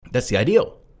That's the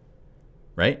ideal,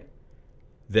 right?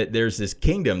 That there's this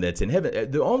kingdom that's in heaven.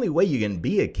 The only way you can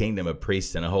be a kingdom of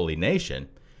priests and a holy nation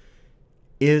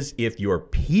is if your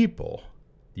people,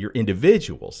 your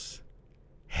individuals,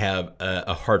 have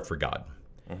a heart for God,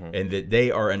 and that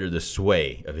they are under the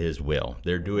sway of his will.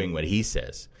 They're doing what he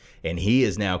says. And he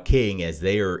is now king as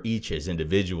they are each as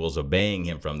individuals obeying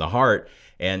him from the heart.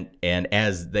 And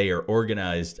as they are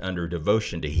organized under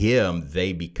devotion to him,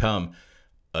 they become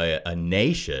a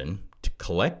nation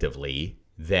collectively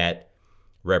that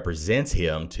represents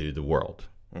him to the world.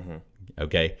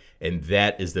 Okay? And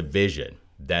that is the vision.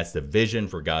 That's the vision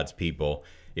for God's people.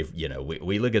 If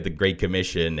we look at the Great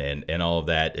Commission and all of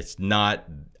that, it's not,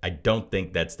 I don't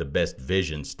think that's the best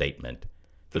vision statement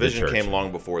for the the vision church. came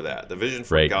long before that. The vision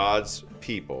for God's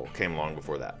people came long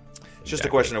before that. It's just a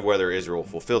question of whether Israel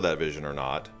fulfilled that vision or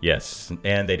not. Yes,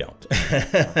 and they don't.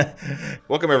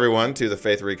 Welcome, everyone, to the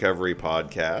Faith Recovery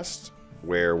Podcast,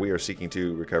 where we are seeking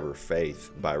to recover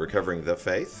faith by recovering the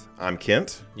faith. I'm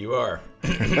Kent. You are.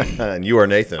 And you are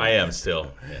Nathan. I am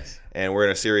still, yes. And we're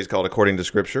in a series called According to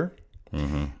Scripture.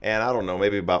 And I don't know,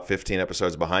 maybe about 15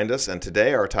 episodes behind us. And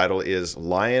today our title is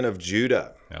Lion of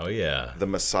Judah. Oh, yeah. The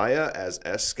Messiah as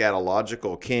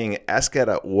eschatological king.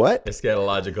 What?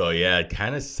 Eschatological, yeah. It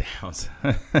kind of sounds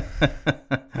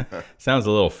sounds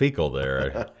a little fecal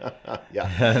there. Yeah.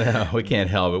 No, we can't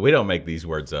help it. We don't make these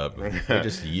words up. We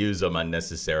just use them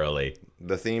unnecessarily.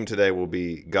 The theme today will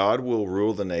be God will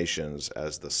rule the nations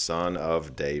as the Son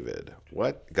of David.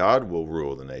 What? God will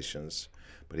rule the nations,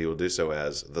 but he will do so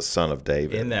as the Son of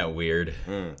David. Isn't that weird?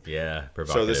 Yeah,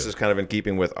 provocative. So this is kind of in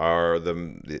keeping with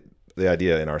the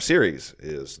idea in our series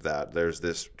is that there's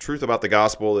this truth about the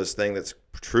gospel, this thing that's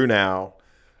true now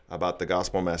about the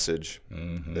gospel message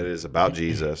that is about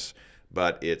Jesus,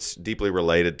 but it's deeply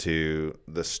related to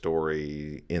the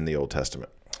story in the Old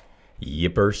Testament.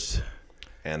 Yippers.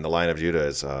 And the Lion of Judah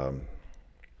is a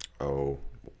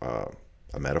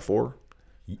metaphor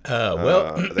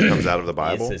that comes out of the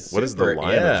Bible. What is the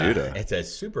Lion of Judah? It's a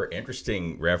super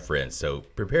interesting reference, so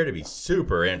prepare to be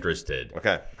super interested.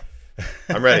 Okay,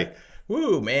 I'm ready.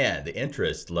 Woo, man, the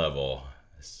interest level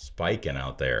is spiking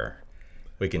out there.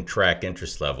 We can track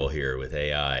interest level here with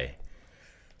AI.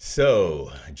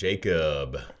 So,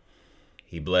 Jacob,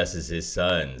 he blesses his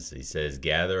sons. He says,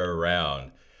 gather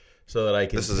around so that I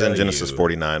can This is in Genesis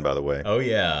 49, by the way. Oh,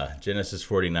 yeah. Genesis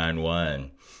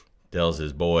 49:1 tells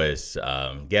his boys,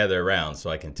 gather around so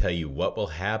I can tell you what will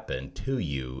happen to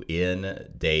you in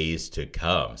days to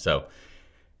come. So,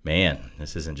 man,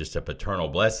 this isn't just a paternal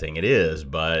blessing. It is,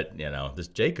 but, this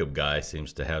Jacob guy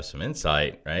seems to have some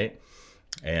insight, right?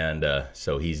 And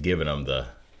so he's giving them the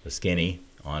skinny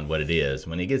on what it is.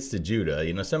 When he gets to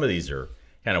Judah, some of these are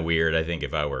kind of weird. I think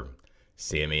if I were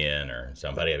Simeon or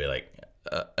somebody, I'd be like,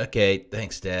 okay,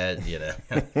 thanks, Dad.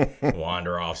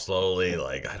 Wander off slowly,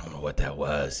 like, I don't know what that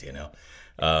was,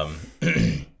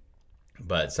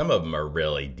 But some of them are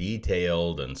really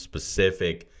detailed and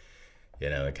specific,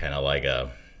 kind of like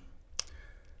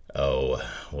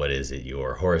what is it?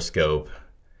 Your horoscope.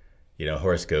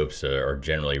 Horoscopes are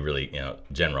generally really,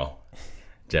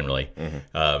 generally.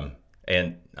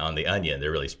 And on the Onion,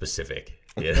 they're really specific.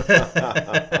 Okay.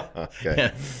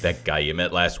 That guy you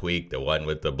met last week, the one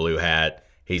with the blue hat,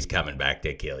 he's coming back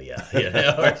to kill you,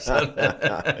 or something.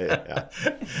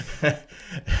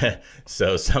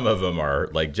 So some of them are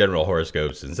like general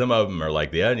horoscopes, and some of them are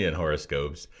like the Onion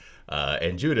horoscopes.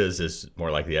 And Judah's is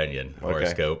more like the Onion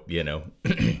horoscope,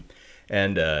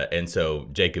 And so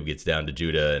Jacob gets down to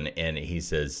Judah, and he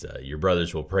says, your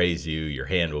brothers will praise you, your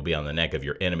hand will be on the neck of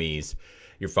your enemies,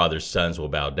 your father's sons will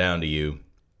bow down to you.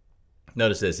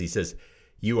 Notice this, he says,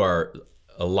 you are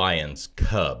a lion's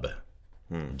cub,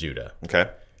 Judah. Okay.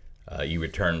 You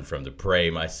return from the prey,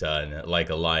 my son. Like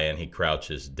a lion, he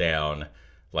crouches down,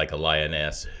 like a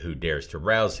lioness who dares to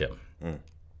rouse him.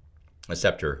 A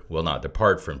scepter will not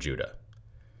depart from Judah.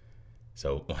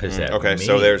 So what does that mean?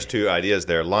 So there's two ideas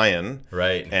there, lion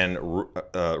and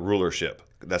rulership.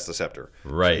 That's the scepter.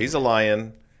 Right. So he's a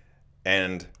lion,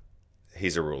 and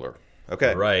he's a ruler.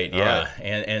 Okay. Right, yeah. Right.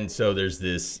 And so there's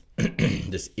this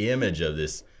this image of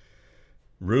this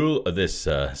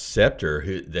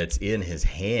scepter that's in his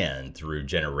hand through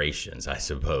generations, I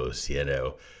suppose,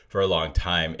 for a long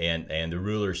time, and the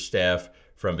ruler's staff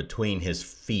from between his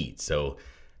feet. So,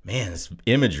 man, this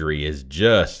imagery is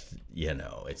just,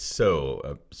 it's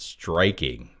so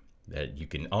striking that you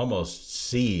can almost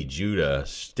see Judah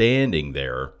standing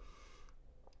there,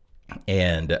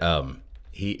 and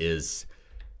he's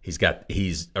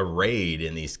arrayed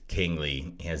in these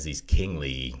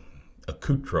kingly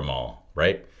accoutrements,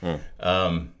 right?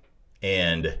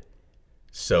 And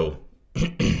so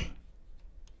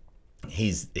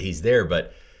he's there,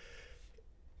 but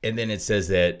and then it says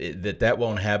that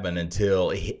won't happen until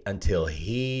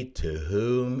he to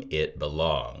whom it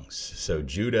belongs. So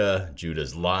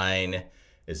Judah's line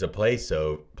is a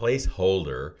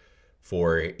placeholder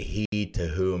for he to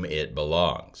whom it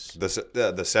belongs.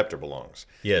 The scepter belongs.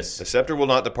 Yes. The scepter will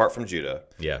not depart from Judah,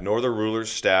 Yeah. nor the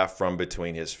ruler's staff from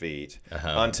between his feet,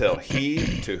 until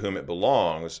he to whom it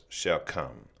belongs shall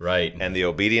come. Right. And the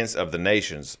obedience of the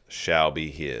nations shall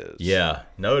be his. Yeah.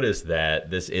 Notice that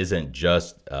this isn't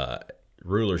just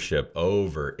rulership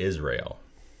over Israel.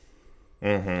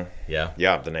 Mm-hmm. Yeah.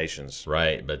 Yeah, the nations.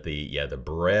 Right. But the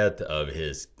breadth of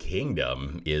his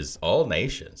kingdom is all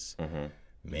nations. Mm-hmm.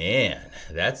 Man,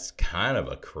 that's kind of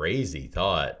a crazy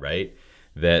thought, right?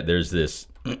 That there's this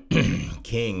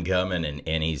king coming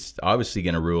and he's obviously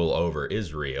going to rule over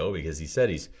Israel because he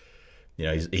said he's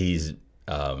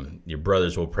your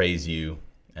brothers will praise you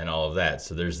and all of that.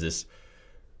 So there's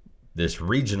this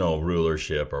regional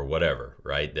rulership or whatever,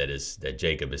 right? That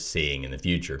Jacob is seeing in the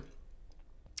future.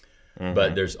 Mm-hmm.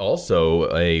 But there's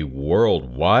also a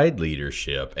worldwide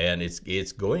leadership, and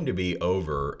it's going to be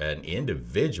over an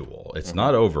individual. It's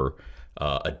not over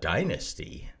a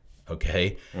dynasty,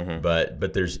 okay? Mm-hmm.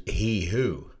 But there's he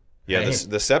who. Yeah, right?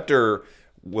 The scepter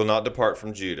will not depart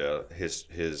from Judah,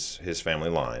 his family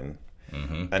line,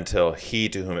 until he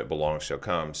to whom it belongs shall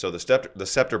come. So the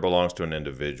scepter belongs to an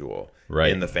individual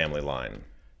in the family line.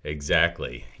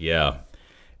 Exactly. Yeah,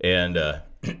 and.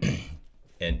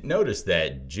 And notice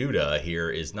that Judah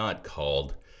here is not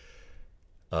called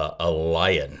a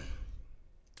lion,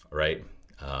 right?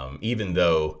 Even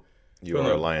though you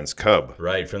are a lion's cub,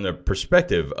 right? From the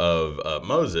perspective of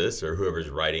Moses or whoever's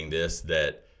writing this,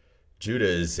 that Judah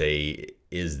is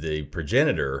the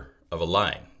progenitor of a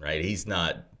lion, right? He's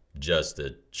not just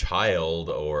a child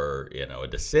or a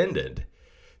descendant.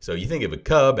 So you think of a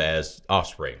cub as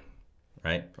offspring,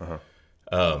 right?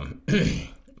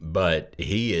 But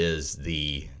he is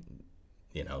the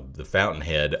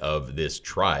fountainhead of this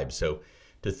tribe. So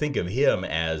to think of him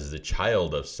as the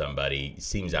child of somebody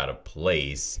seems out of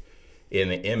place in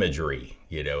the imagery,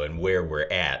 and where we're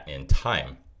at in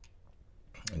time.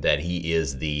 That he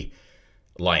is the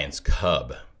lion's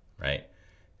cub, right?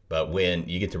 But when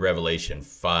you get to Revelation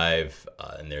 5,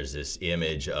 and there's this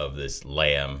image of this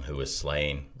lamb who was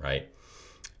slain, right?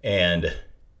 And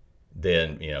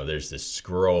then, there's this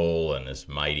scroll and this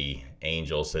mighty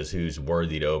angel says, who's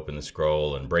worthy to open the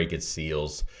scroll and break its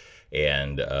seals?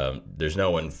 And there's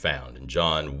no one found. And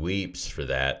John weeps for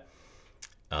that.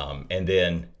 And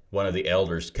then one of the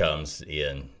elders comes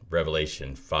in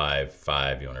Revelation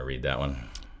 5:5. You want to read that one?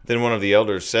 Then one of the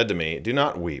elders said to me, do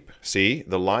not weep. See,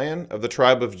 the Lion of the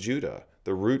tribe of Judah,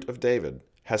 the root of David,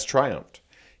 has triumphed.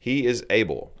 He is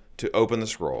able to open the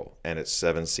scroll and its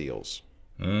 7 seals.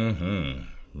 Mm-hmm.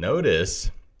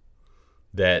 Notice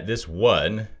that this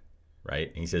one,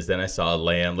 right? He says, then I saw a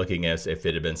lamb looking as if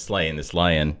it had been slain, this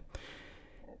lion.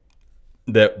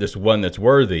 That this one that's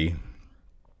worthy,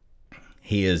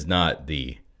 he is not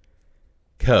the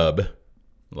cub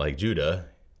like Judah.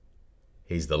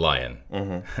 He's the lion.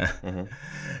 Mm-hmm. Mm-hmm.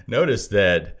 Notice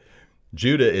that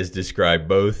Judah is described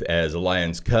both as a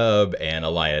lion's cub and a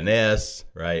lioness,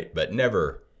 right? But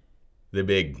never the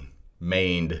big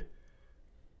maned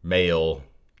male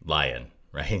lion,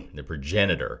 right? The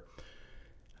progenitor.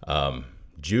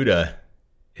 Judah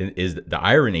is the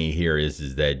irony here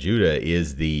is that Judah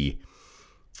is the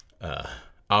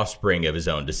offspring of his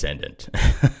own descendant,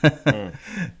 to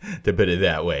put it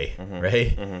that way,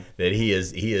 right? Mm-hmm. That he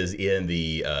is in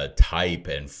the type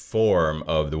and form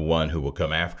of the one who will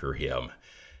come after him,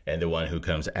 and the one who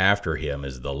comes after him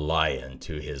is the lion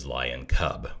to his lion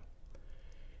cub.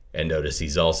 And notice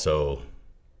he's also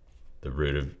the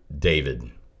root of David.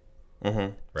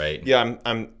 Mm-hmm. Right?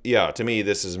 Yeah, to me,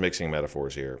 this is mixing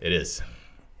metaphors here. It is.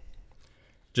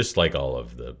 Just like all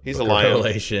of the He's a lion.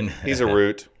 Revelation. He's a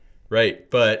root. Right.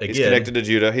 But again, he's connected to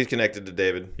Judah. He's connected to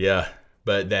David. Yeah.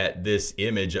 But that this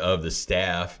image of the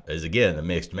staff is, again, a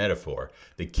mixed metaphor.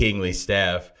 The kingly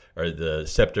staff, or the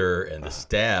scepter and the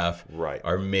staff,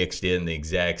 are mixed in the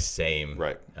exact same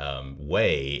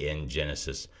way in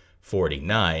Genesis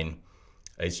 49.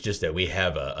 It's just that we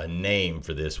have a name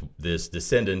for this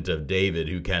descendant of David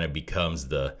who kind of becomes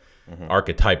the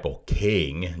archetypal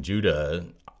king. Judah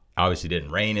obviously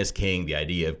didn't reign as king. The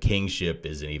idea of kingship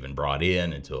isn't even brought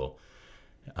in until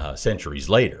centuries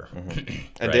later.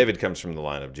 And David comes from the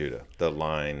line of Judah. The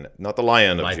line, not the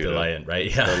lion of Judah. The lion, right?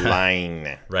 Yeah. The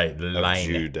line of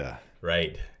Judah.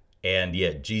 Right. And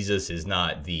yet Jesus is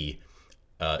not the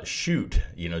shoot.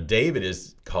 David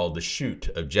is called the shoot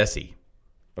of Jesse.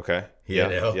 Okay. You Yeah.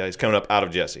 know? Yeah. He's coming up out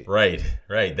of Jesse. Right.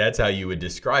 That's how you would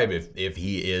describe if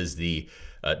he is the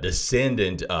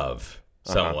descendant of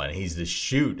someone. He's the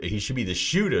shoot. He should be the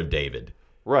shoot of David.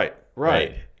 Right.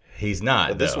 He's not.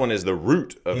 But this though. one is the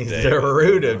root of He's David. the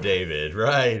root of David,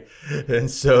 right? And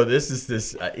so this is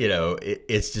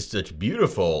it's just such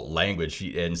beautiful language.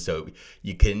 And so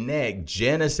you connect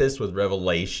Genesis with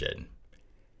Revelation.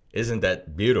 Isn't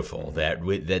that beautiful? That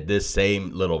this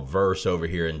same little verse over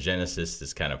here in Genesis,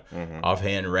 this kind of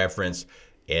offhand reference,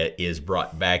 is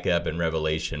brought back up in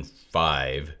Revelation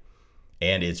 5.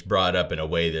 And it's brought up in a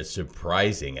way that's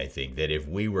surprising, I think, that if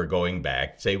we were going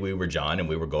back, say we were John and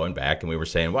we were going back and we were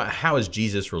saying, well, how is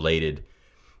Jesus related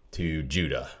to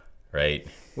Judah, right?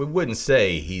 We wouldn't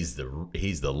say he's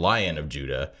the Lion of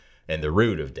Judah and the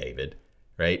root of David,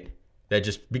 right? That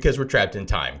just because we're trapped in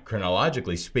time.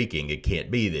 Chronologically speaking, it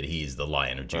can't be that he's the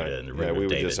Lion of Judah and the root of David. We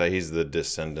would just say he's the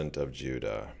descendant of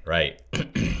Judah. Right.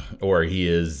 Or he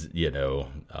is,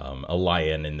 a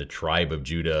lion in the tribe of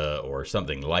Judah or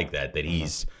something like that,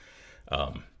 he's,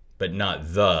 but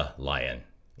not the lion.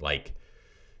 Like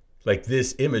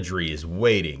this imagery is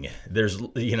waiting. There's,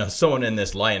 someone in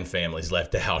this lion family's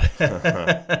left out.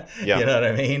 Yeah. You know what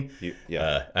I mean?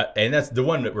 Yeah. And that's the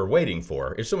one that we're waiting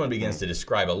for. If someone begins to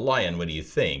describe a lion, what do you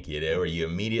think? Are you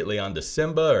immediately on to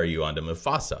Simba or are you on to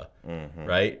Mufasa?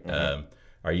 Right?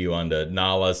 Are you on to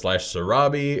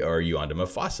Nala/Sarabi or are you on to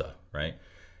Mufasa? Right?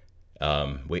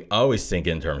 We always think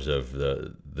in terms of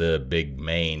the big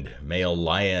maned male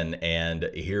lion, and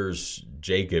here's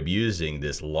Jacob using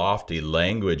this lofty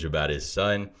language about his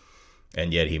son,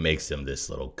 and yet he makes him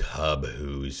this little cub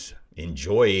who's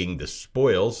enjoying the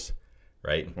spoils,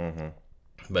 right?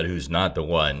 But who's not the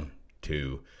one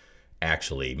to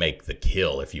actually make the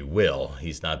kill, if you will.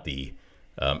 He's not the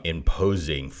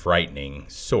imposing, frightening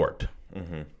sort.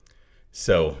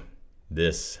 So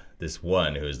this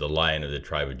one who is the Lion of the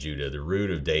tribe of Judah, the root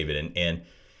of David, and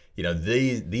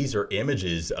these are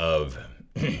images of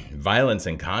violence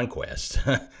and conquest.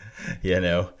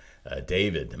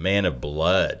 David, the man of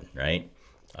blood, right?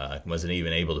 Wasn't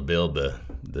even able to build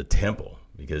the temple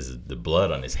because of the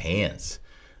blood on his hands.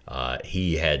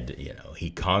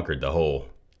 He conquered the whole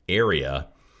area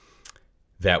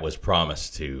that was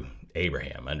promised to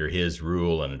Abraham under his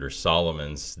rule and under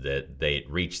Solomon's, that they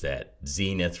reached that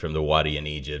zenith from the Wadi in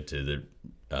Egypt to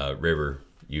the river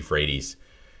Euphrates,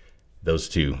 those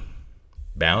two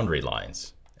boundary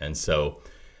lines. And so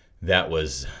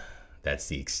that's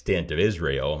the extent of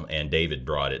Israel, and David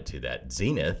brought it to that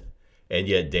zenith. And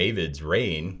yet David's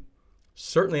reign,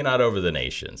 certainly not over the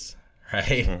nations,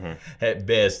 right? At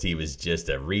best, he was just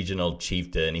a regional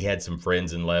chieftain. He had some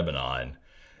friends in Lebanon,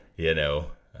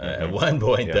 At one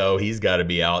point, though, he's got to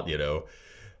be out,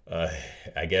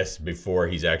 I guess before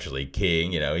he's actually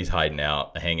king, he's hanging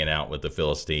out with the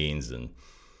Philistines and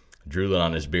drooling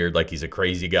on his beard like he's a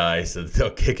crazy guy, so that they'll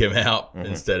kick him out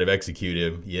instead of execute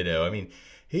him. I mean,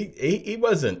 he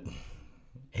wasn't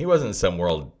some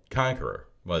world conqueror,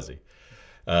 was he?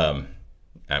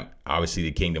 Obviously,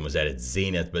 the kingdom was at its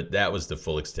zenith, but that was the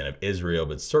full extent of Israel,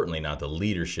 but certainly not the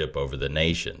leadership over the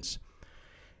nations.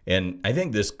 And I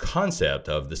think this concept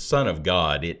of the Son of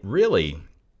God, it's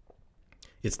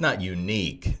not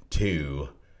unique to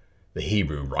the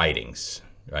Hebrew writings,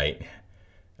 right?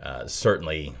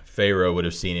 Certainly, Pharaoh would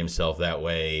have seen himself that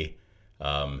way.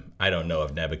 I don't know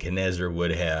if Nebuchadnezzar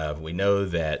would have. We know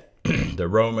that the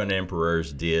Roman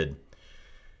emperors did.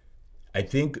 I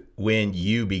think when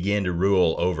you begin to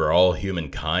rule over all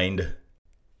humankind,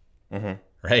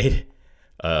 right?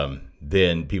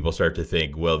 Then people start to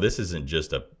think, well, this isn't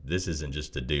just a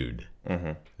dude.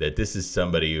 That this is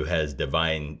somebody who has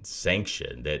divine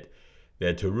sanction.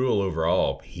 That to rule over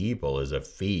all people is a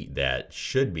feat that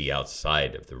should be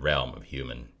outside of the realm of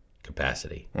human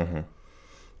capacity.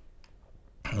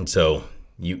 And so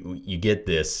you get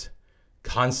this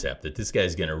concept that this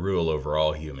guy's going to rule over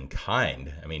all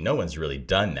humankind. I mean, no one's really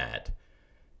done that.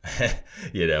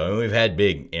 And we've had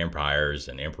big empires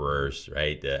and emperors,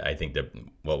 right? I think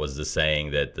what was the saying,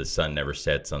 that the sun never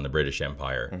sets on the British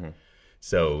Empire?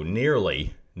 So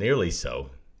nearly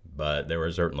so, but there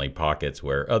were certainly pockets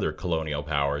where other colonial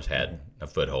powers had a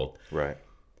foothold. Right.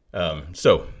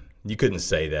 So you couldn't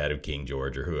say that of King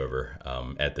George or whoever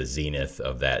at the zenith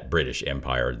of that British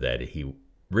Empire, that he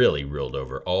really ruled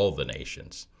over all the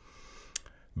nations.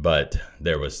 But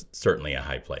there was certainly a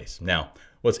high place. Now,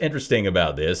 what's interesting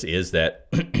about this is that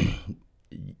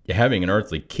having an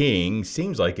earthly king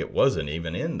seems like it wasn't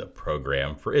even in the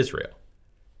program for Israel.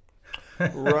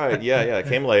 Right. Yeah. It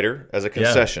came later as a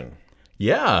concession.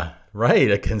 Yeah,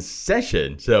 right. A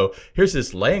concession. So here's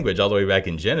this language all the way back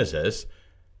in Genesis,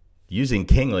 using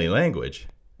kingly language,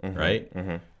 right?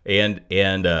 And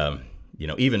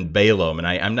even Balaam, and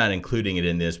I'm not including it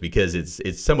in this because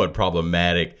it's somewhat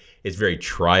problematic. It's very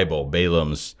tribal.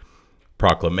 Balaam's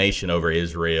proclamation over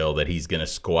Israel that he's going to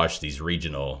squash these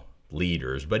regional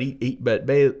leaders, but but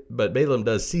Balaam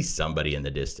does see somebody in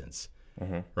the distance,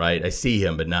 right? I see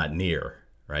him, but not near,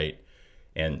 right?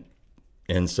 And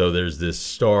so there's this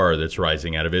star that's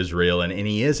rising out of Israel, and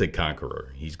he is a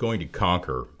conqueror. He's going to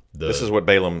conquer This is what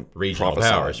Balaam regional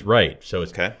prophesied. powers, right? So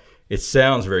Okay. it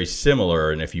sounds very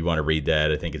similar, and if you want to read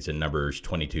that, I think it's in Numbers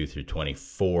 22 through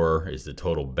 24 is the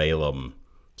total Balaam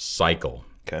cycle.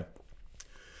 Okay.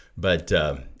 But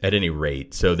at any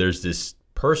rate, so there's this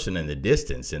person in the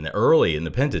distance in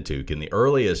the Pentateuch, in the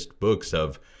earliest books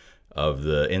of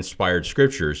the inspired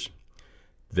scriptures.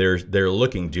 They're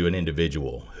looking to an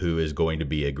individual who is going to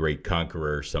be a great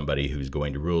conqueror, somebody who's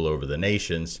going to rule over the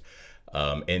nations.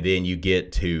 And then you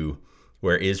get to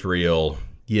where Israel,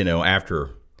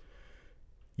 after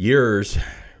years,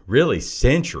 really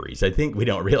centuries, I think we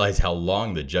don't realize how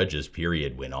long the Judges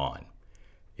period went on.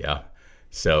 Yeah.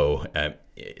 So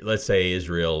let's say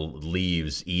Israel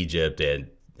leaves Egypt at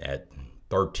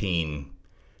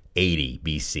 1380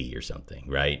 BC or something,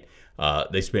 right?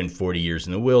 They spend 40 years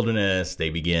in the wilderness. They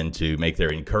begin to make their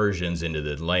incursions into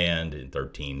the land in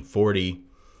 1340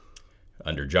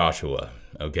 under Joshua.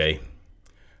 Okay,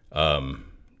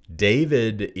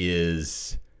 David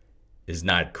is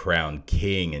not crowned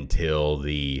king until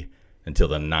the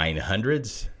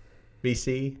 900s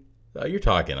BC. You're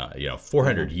talking,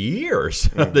 400 years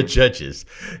of the Judges.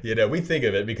 We think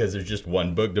of it because there's just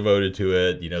one book devoted to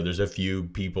it. There's a few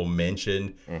people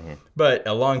mentioned. But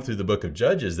along through the book of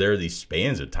Judges, there are these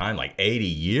spans of time, like 80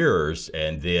 years,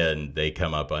 and then they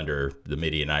come up under the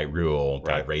Midianite rule.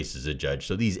 God raises a judge.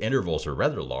 So these intervals are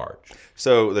rather large.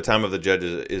 So the time of the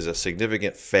Judges is a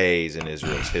significant phase in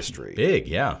Israel's history. Big,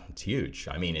 yeah. It's huge.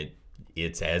 I mean,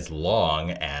 it's as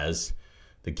long as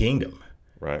the kingdom.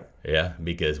 Right. Yeah,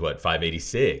 because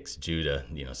 586, Judah,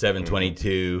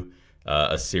 722,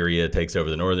 Assyria takes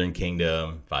over the northern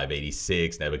kingdom.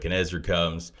 586, Nebuchadnezzar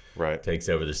comes, takes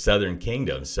over the southern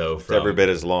kingdom. So it's every bit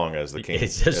as long as the kingdom.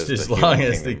 It's just as long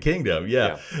as the kingdom.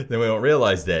 Yeah. Then we don't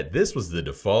realize that this was the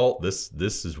default. This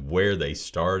is where they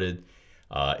started.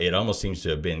 It almost seems to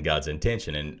have been God's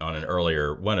intention. And on an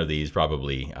earlier one of these,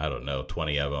 probably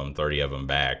 20 of them, 30 of them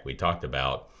back, we talked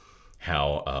about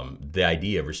how the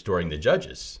idea of restoring the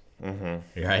judges,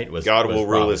 right? God will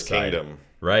rule his kingdom.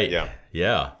 Right.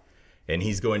 Yeah. And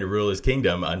he's going to rule his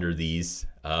kingdom under these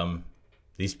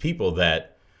people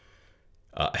that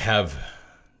have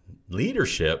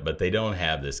leadership, but they don't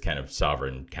have this kind of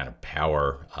sovereign kind of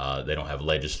power. They don't have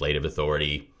legislative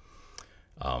authority.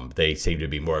 They seem to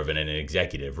be more of an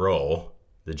executive role,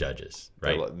 the judges,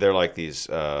 right? They're like these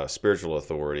spiritual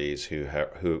authorities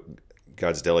who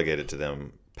God's delegated to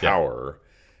them power.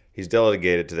 He's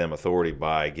delegated to them authority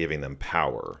by giving them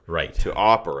power to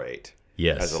operate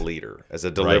as a leader, as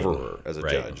a deliverer, as a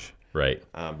judge. Right.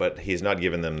 But he's not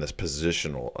given them this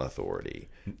positional authority.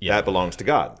 That belongs to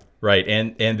God. Right.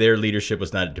 And their leadership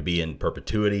was not to be in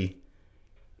perpetuity.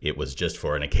 It was just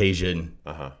for an occasion.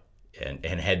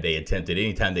 And had they attempted,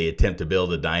 anytime they attempt to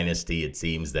build a dynasty, it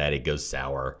seems that it goes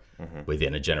sour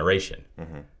within a generation.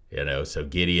 So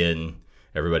Gideon,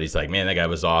 everybody's like, man, that guy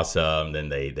was awesome. Then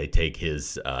they take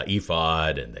his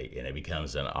ephod and it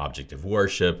becomes an object of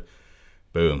worship.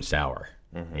 Boom, sour.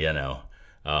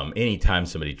 Anytime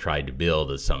somebody tried to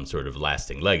build some sort of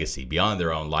lasting legacy beyond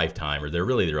their own lifetime or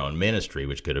their own ministry,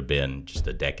 which could have been just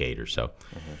a decade or so,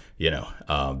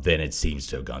 then it seems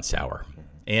to have gone sour.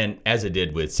 And as it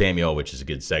did with Samuel, which is a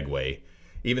good segue,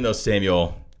 even though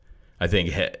Samuel, I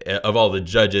think, of all the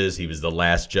judges, he was the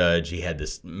last judge. He had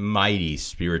this mighty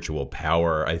spiritual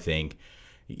power, I think.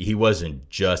 He wasn't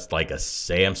just like a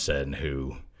Samson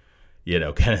who,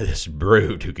 kind of this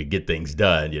brute who could get things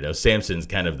done. Samson's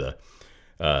kind of the,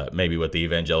 maybe what the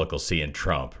evangelicals see in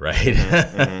Trump, right?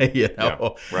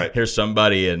 Here's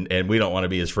somebody, and we don't want to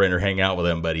be his friend or hang out with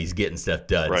him, but he's getting stuff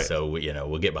done. So,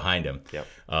 we'll get behind him.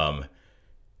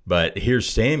 But here's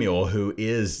Samuel, who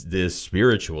is this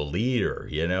spiritual leader.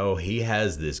 He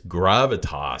has this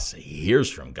gravitas. He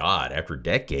hears from God after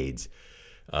decades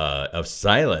of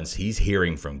silence. He's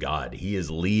hearing from God. He is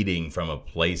leading from a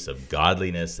place of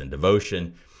godliness and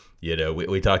devotion.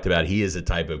 We talked about he is a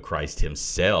type of Christ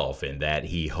himself in that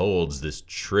he holds this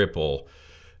triple,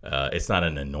 it's not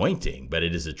an anointing, but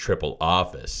it is a triple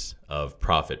office of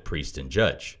prophet, priest, and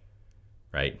judge,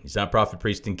 right? He's not prophet,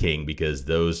 priest, and king because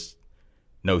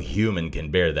no human can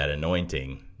bear that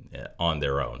anointing on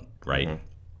their own, right?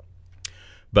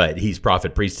 But he's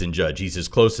prophet, priest, and judge. He's as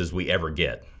close as we ever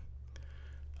get.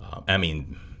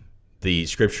 the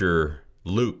scripture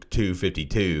Luke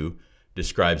 2:52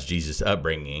 describes Jesus'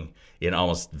 upbringing in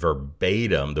almost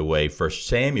verbatim the way 1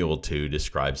 Samuel 2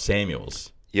 describes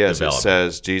Samuel's Yes, development. it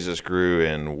says Jesus grew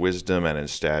in wisdom and in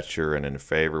stature and in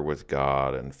favor with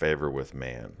God and favor with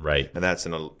man. Right. And that's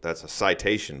a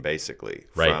citation basically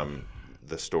from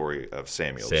the story of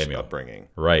Samuel's upbringing.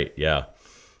 Right, yeah.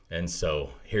 And so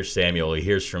here's Samuel. He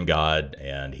hears from God,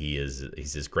 and he's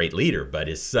this great leader. But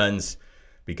his sons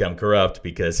become corrupt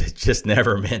because it's just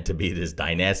never meant to be this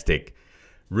dynastic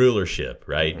rulership,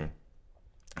 right?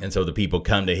 Mm-hmm. And so the people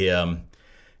come to him,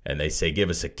 and they say, "Give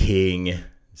us a king."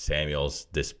 Samuel's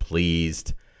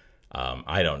displeased.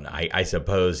 I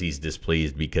suppose he's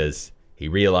displeased because he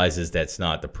realizes that's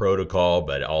not the protocol,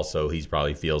 but also he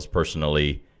probably feels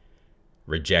personally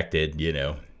rejected.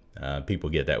 People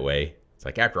get that way. It's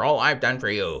like, after all I've done for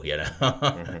you,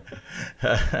 mm-hmm.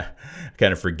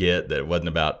 Kind of forget that it wasn't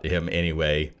about him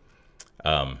anyway.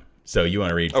 So you want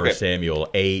to read 1 Samuel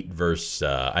 8, verse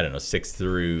 6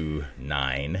 through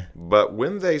 9. But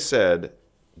when they said,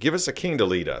 "Give us a king to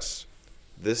lead us,"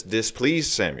 this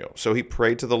displeased Samuel. So he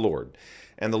prayed to the Lord.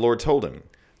 And the Lord told him,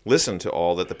 "Listen to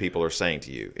all that the people are saying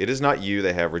to you. It is not you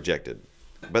they have rejected,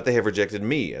 but they have rejected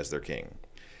me as their king,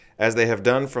 as they have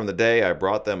done from the day I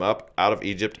brought them up out of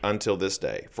Egypt until this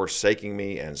day, forsaking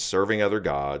me and serving other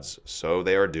gods, so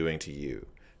they are doing to you.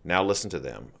 Now listen to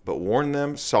them, but warn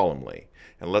them solemnly,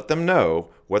 and let them know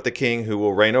what the king who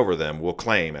will reign over them will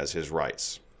claim as his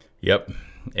rights." Yep.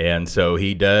 And so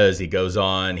he does. He goes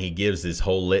on. He gives this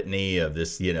whole litany of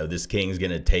this, this king's going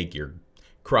to take your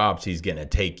crops. He's going to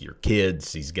take your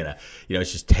kids. He's going to,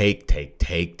 it's just take,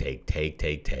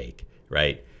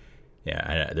 right?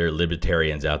 Yeah, there are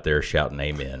libertarians out there shouting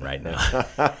amen right now.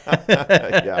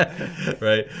 Yeah.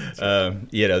 Right?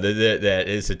 That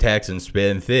it's a tax and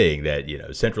spend thing,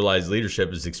 that, centralized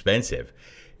leadership is expensive.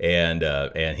 And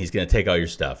he's going to take all your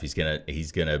stuff. He's going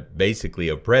to basically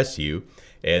oppress you.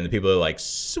 And the people are like,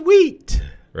 sweet,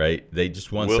 right? They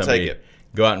just want somebody to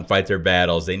go out and fight their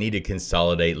battles. They need to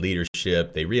consolidate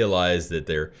leadership. They realize that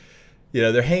they're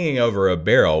hanging over a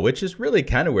barrel, which is really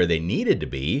kind of where they needed to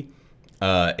be,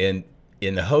 in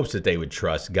the hopes that they would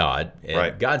trust God. And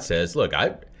right. God says, look,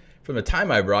 from the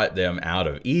time I brought them out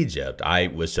of Egypt, I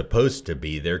was supposed to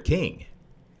be their king.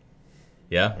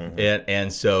 Yeah? Mm-hmm.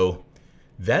 And so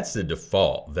that's the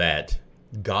default, that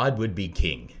God would be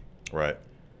king. Right.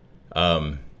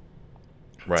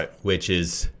 Right. Which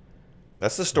is...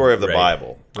 That's the story of the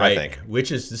Bible, right, I think.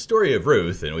 Which is the story of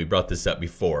Ruth, and we brought this up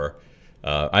before.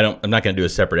 I'm not going to do a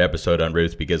separate episode on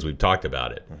Ruth because we've talked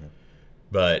about it. Mm-hmm.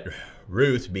 But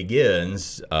Ruth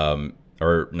begins,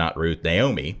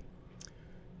 Naomi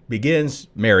begins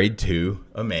married to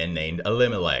a man named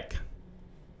Elimelech,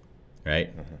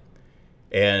 right? Mm-hmm.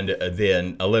 And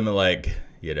then Elimelech,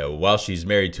 while she's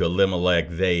married to Elimelech,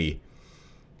 they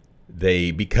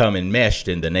become enmeshed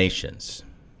in the nations.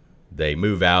 They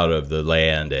move out of the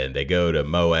land and they go to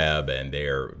Moab, and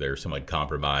they're somewhat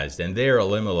compromised. And there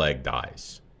Elimelech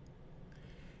dies.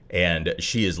 And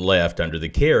she is left under the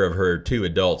care of her two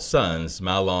adult sons,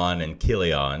 Mahlon and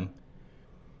Chilion.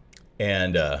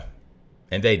 And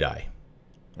they die.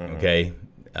 Mm-hmm. Okay?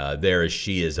 There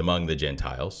she is among the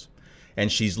Gentiles.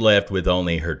 And she's left with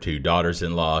only her two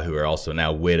daughters-in-law, who are also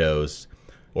now widows,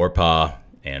 Orpah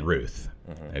and Ruth.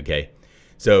 Mm-hmm. Okay,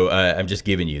 so I'm just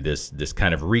giving you this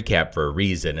kind of recap for a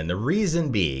reason, and the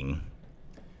reason being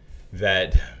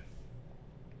that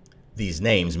these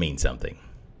names mean something.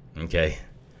 Okay,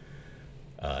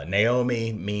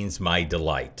 Naomi means my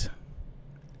delight.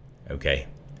 Okay,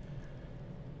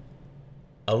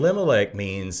 Elimelech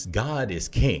means God is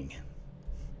king.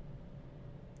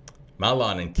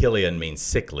 Mahlon and Chilion means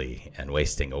sickly and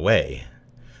wasting away.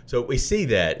 So we see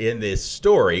that in this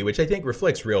story, which I think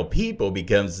reflects real people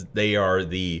because they are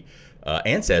the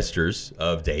ancestors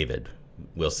of David.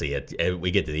 We'll see it.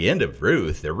 We get to the end of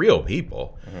Ruth, they're real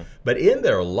people. Mm-hmm. But in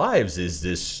their lives is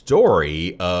this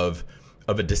story of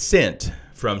a descent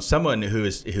from someone who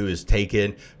is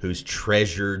taken, who's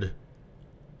treasured,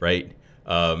 right?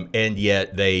 And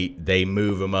yet they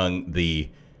move among the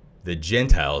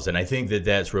Gentiles. And I think that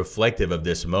that's reflective of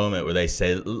this moment where they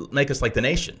say, make us like the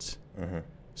nations. Mm-hmm.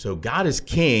 So God is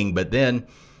king, but then,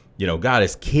 God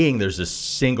is king. There's a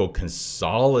single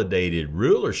consolidated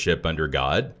rulership under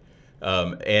God.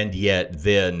 And yet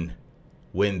then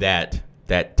when that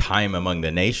time among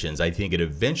the nations, I think it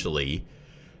eventually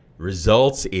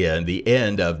results in the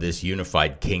end of this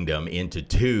unified kingdom into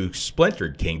two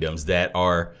splintered kingdoms that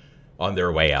are on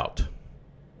their way out.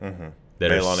 Mm-hmm.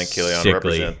 That Mahlon and Chilion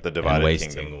represent the divided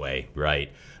kingdom. Away,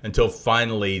 right? Until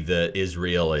finally the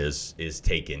Israel is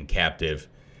taken captive,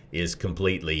 is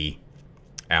completely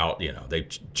out,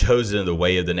 they've chosen the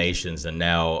way of the nations, and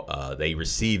now they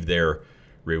receive their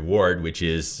reward, which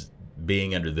is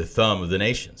being under the thumb of the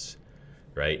nations,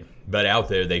 right? But out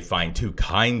there, they find two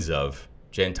kinds of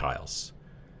Gentiles.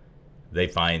 They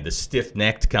find the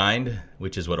stiff-necked kind,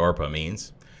 which is what Orpah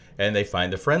means, and they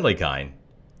find the friendly kind,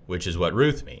 which is what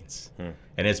Ruth means.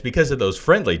 And it's because of those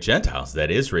friendly Gentiles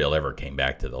that Israel ever came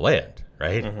back to the land,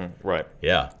 right? Right.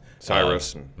 Yeah.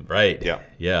 Cyrus. Right. Yeah.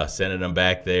 Yeah. Sending them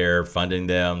back there, funding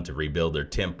them to rebuild their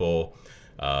temple.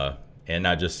 And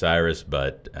not just Cyrus,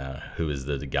 but who is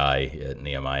the guy at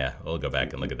Nehemiah? We'll go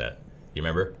back and look at that. You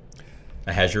remember?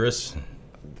 Ahasuerus?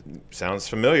 Sounds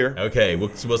familiar. Okay.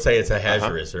 We'll say it's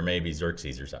Ahasuerus or maybe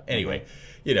Xerxes or something. Anyway,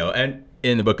 and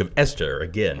in the book of Esther,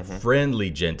 again, friendly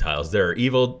Gentiles. There are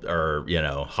evil or,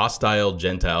 hostile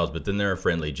Gentiles, but then there are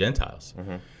friendly Gentiles.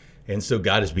 And so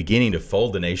God is beginning to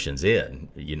fold the nations in,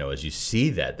 as you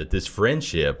see that this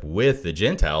friendship with the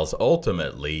Gentiles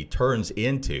ultimately turns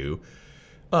into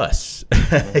us,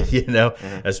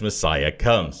 as Messiah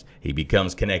comes. He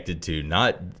becomes connected to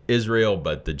not Israel,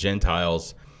 but the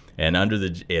Gentiles. And under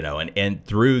the, and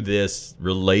through this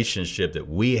relationship that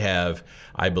we have,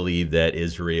 I believe that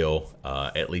Israel,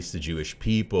 at least the Jewish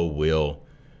people, will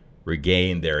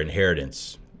regain their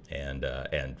inheritance. And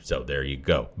so there you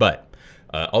go. But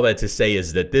all that to say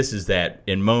is that this is that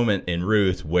moment in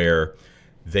Ruth where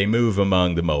they move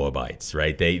among the Moabites,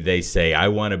 right? They say, I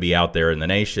want to be out there in the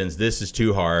nations. This is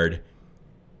too hard.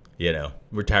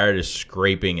 We're tired of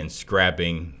scraping and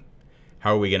scrapping.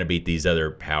 How are we going to beat these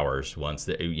other powers once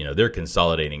they're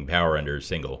consolidating power under a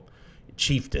single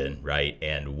chieftain, right?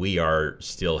 And we are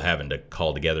still having to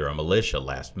call together a militia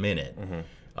last minute.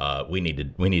 We need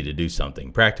to do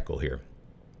something practical here.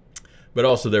 But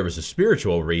also there was a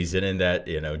spiritual reason in that,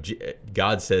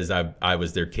 God says, I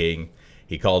was their king.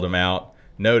 He called them out.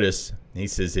 Notice, he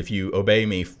says, if you obey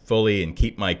me fully and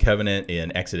keep my covenant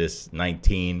in Exodus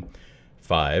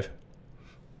 19:5,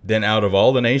 then out of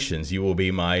all the nations you will be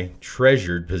my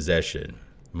treasured possession,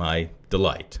 my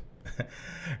delight,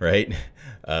 right?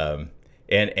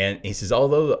 And he says,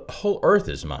 although the whole earth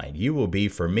is mine, you will be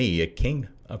for me a king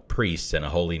of priests and a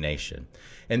holy nation.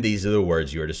 And these are the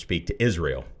words you are to speak to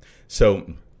Israel. So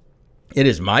it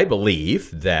is my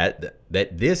belief that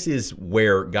this is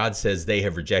where God says they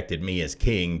have rejected me as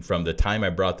king from the time I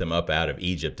brought them up out of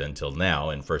Egypt until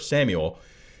now. In 1 Samuel,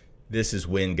 this is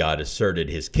when God asserted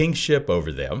his kingship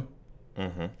over them.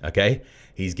 Okay?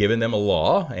 He's given them a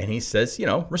law, and he says,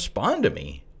 respond to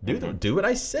me. Do what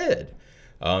I said.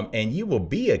 And you will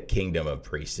be a kingdom of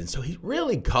priests. And so he's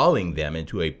really calling them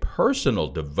into a personal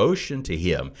devotion to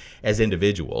him as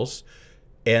individuals.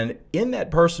 And in that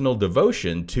personal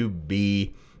devotion to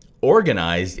be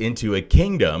organized into a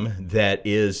kingdom that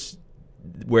is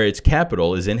where its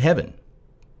capital is in heaven.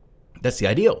 That's the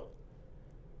ideal,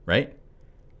 right?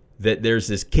 That there's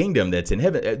this kingdom that's in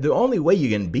heaven. The only way you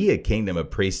can be a kingdom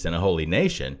of priests and a holy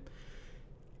nation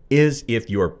is if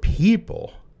your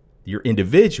people, your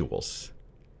individuals,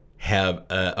 have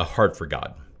a heart for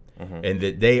God. And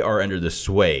that they are under the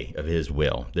sway of his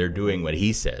will. They're doing what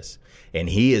he says. And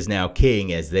he is now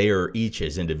king as they are each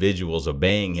as individuals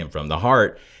obeying him from the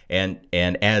heart. And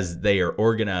as they are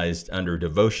organized under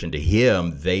devotion to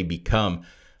him, they become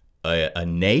a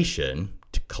nation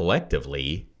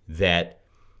collectively that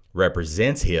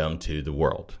represents him to the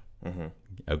world.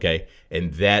 Okay?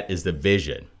 And that is the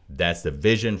vision. That's the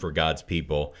vision for God's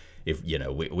people. If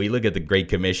we look at the Great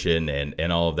Commission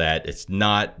and all of that, it's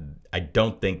not, I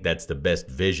don't think that's the best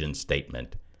vision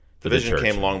statement for the vision church.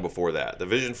 Came long before that. The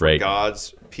vision for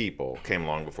God's people came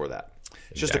long before that.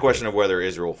 It's just a question of whether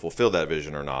Israel fulfilled that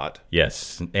vision or not.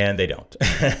 Yes, and they don't.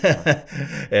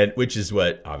 And which is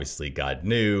what obviously God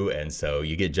knew. And so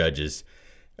you get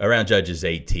around Judges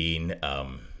 18,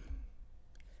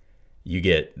 you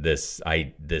get this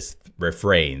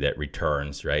refrain that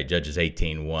returns, right? Judges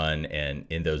 18:1, and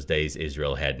in those days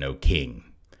Israel had no king.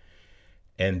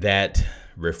 And that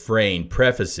refrain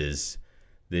prefaces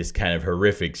this kind of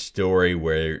horrific story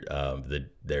where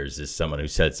there's someone who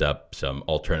sets up some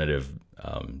alternative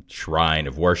shrine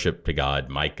of worship to God,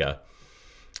 Micah.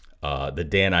 The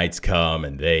Danites come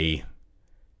and they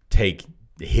take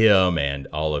him and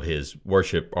all of his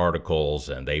worship articles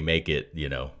and they make it,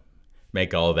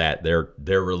 make all that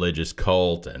their religious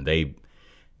cult, and they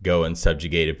go and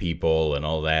subjugate a people and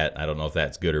all that. I don't know if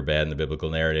that's good or bad in the biblical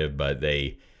narrative, but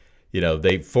they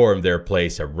form their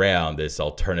place around this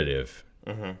alternative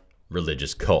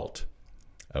religious cult.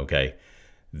 Okay,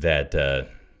 that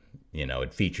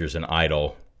it features an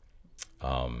idol,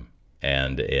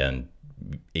 and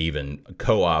even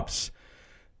co-ops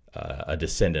a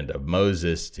descendant of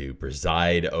Moses to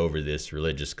preside over this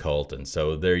religious cult. And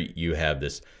so there you have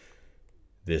this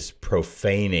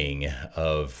profaning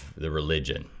of the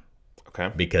religion,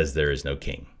 Okay. because there is no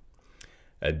king.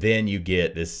 Then you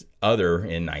get this other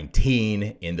in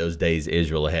 19. In those days,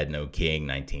 Israel had no king,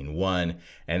 19:1.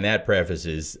 And that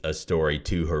prefaces a story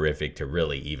too horrific to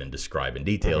really even describe in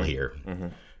detail here,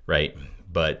 right?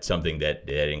 But something that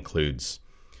includes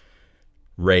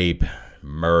rape,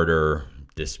 murder,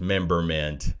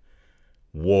 dismemberment,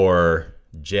 war,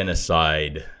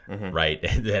 genocide, right?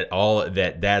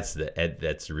 That's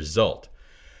the result.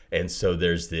 And so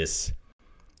there's this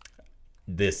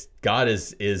God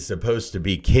is supposed to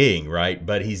be king, right?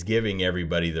 But he's giving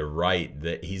everybody the right,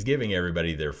 that he's giving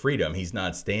everybody their freedom. He's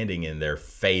not standing in their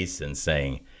face and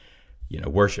saying,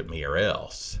 worship me or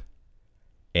else.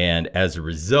 And as a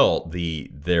result,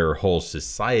 their whole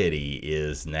society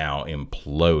is now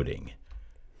imploding.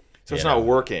 So it's not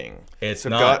working. It's so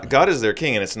not. God is their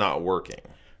king, and it's not working.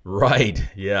 Right.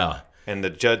 Yeah. And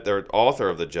the author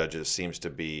of the Judges seems to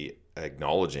be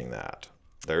acknowledging that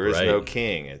there is no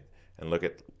king, and look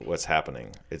at what's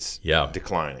happening. It's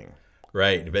declining.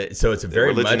 Right. But so it's the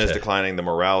religion is declining. The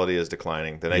morality is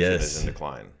declining. The nation is in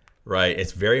decline. Right.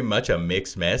 It's very much a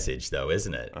mixed message, though,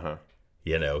 isn't it? Uh-huh.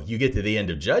 You get to the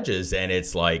end of Judges, and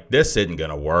it's like, this isn't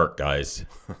going to work, guys.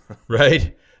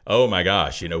 Right? Oh my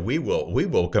gosh! We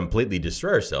will completely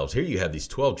destroy ourselves. Here you have these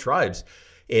 12 tribes,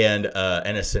 and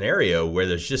a scenario where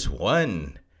there's just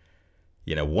one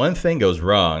thing goes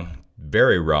wrong,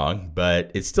 very wrong,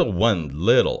 but it's still one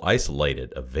little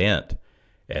isolated event.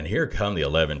 And here come the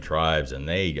 11 tribes, and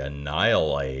they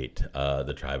annihilate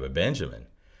the tribe of Benjamin.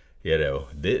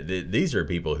 These are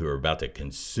people who are about to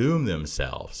consume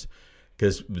themselves,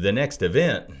 because the next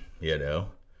event,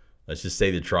 let's just say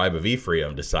the tribe of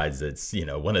Ephraim decides that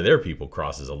one of their people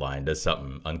crosses a line, does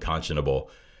something unconscionable.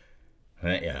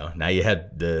 Now you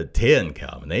had the 10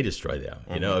 come and they destroy them.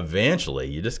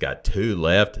 Eventually you just got 2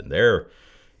 left, and they're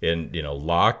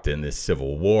locked in this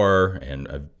civil war, and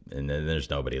then there's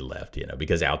nobody left.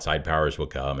 Because outside powers will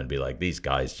come and be like, these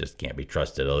guys just can't be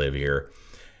trusted to live here.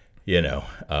 And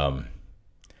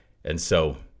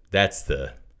so that's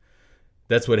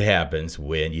what happens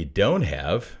when you don't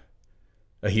have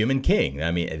a human king. I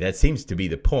mean, that seems to be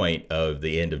the point of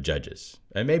the end of Judges.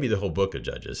 And maybe the whole book of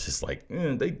Judges is like,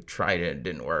 they tried it, it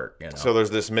didn't work. So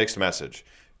there's this mixed message.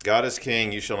 God is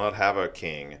king. You shall not have a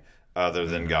king other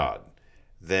than God.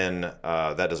 Then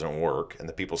that doesn't work. And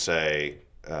the people say,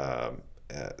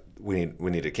 we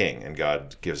need a king. And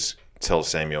God tells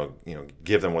Samuel,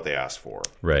 give them what they ask for.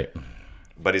 Right.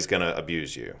 But he's going to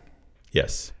abuse you.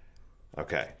 Yes.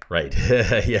 Okay. Right.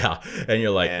 Yeah. And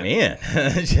you're like, man,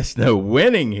 just no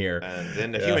winning here. And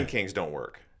then the human kings don't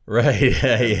work. Right.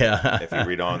 Yeah. If you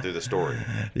read on through the story.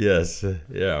 Yes.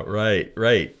 Yeah. Right.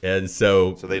 Right. And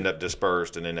so they end up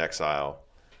dispersed and in exile.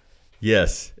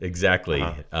 Yes, exactly.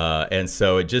 And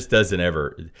so it just doesn't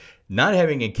ever. Not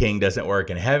having a king doesn't work,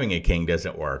 and having a king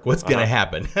doesn't work. What's going to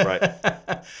happen? Right.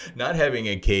 Not having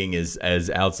a king is as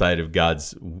outside of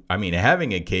God's. I mean,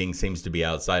 having a king seems to be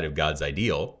outside of God's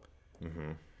ideal.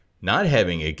 Mm-hmm. Not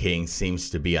having a king seems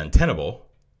to be untenable.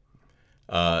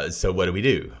 So what do we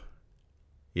do?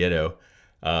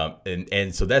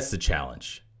 And so that's the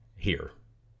challenge here.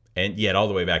 And yet, all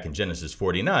the way back in Genesis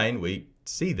 49, we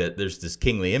see that there's this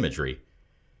kingly imagery.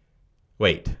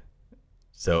 Wait.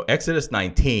 So Exodus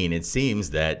 19, it seems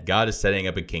that God is setting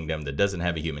up a kingdom that doesn't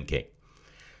have a human king.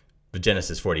 But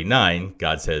Genesis 49,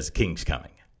 God says, king's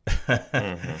coming.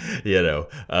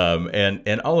 Mm-hmm.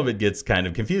 And all of it gets kind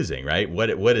of confusing, right?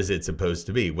 What is it supposed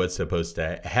to be? What's supposed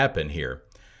to happen here?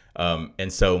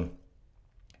 And so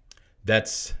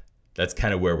that's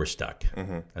kind of where we're stuck.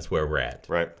 Mm-hmm. That's where we're at.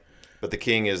 Right. But the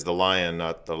king is the lion,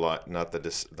 not the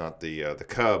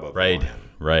cub of the lion.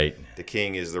 Right. The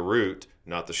king is the root,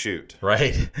 not the shoot.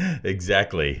 Right.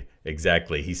 Exactly.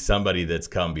 He's somebody that's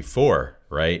come before,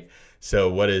 right?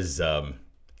 So what is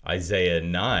Isaiah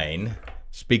 9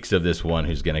 speaks of this one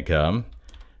who's going to come,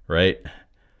 right?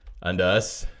 Unto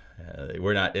us.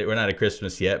 We're not at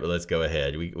Christmas yet, but let's go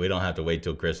ahead. We don't have to wait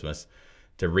till Christmas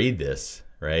to read this,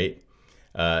 right?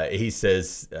 He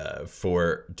says,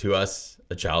 for to us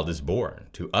a child is born,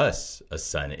 to us a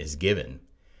son is given,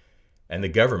 and the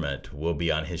government will be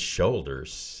on his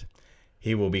shoulders.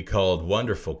 He will be called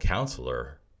Wonderful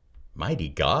Counselor, Mighty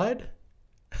God,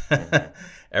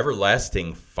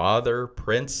 Everlasting Father,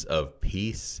 Prince of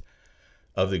Peace.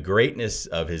 Of the greatness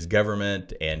of his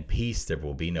government and peace there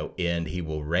will be no end. He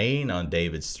will reign on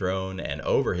David's throne and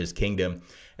over his kingdom,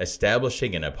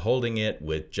 establishing and upholding it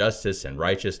with justice and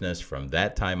righteousness from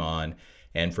that time on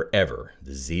and forever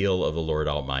the zeal of the Lord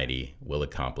Almighty will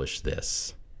accomplish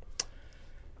this.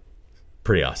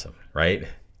 Pretty awesome, right?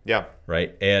 Yeah.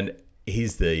 Right? And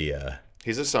he's the...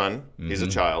 he's a son. He's a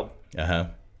child. Uh-huh.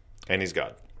 And he's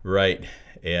God. Right.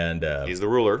 And... he's the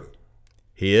ruler.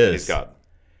 He is. And he's God.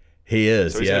 He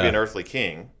is, So he's going to be an earthly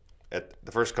king. At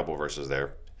the first couple of verses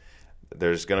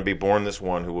there's going to be born this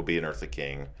one who will be an earthly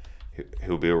king,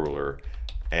 who will be a ruler,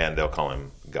 and they'll call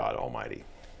him God Almighty.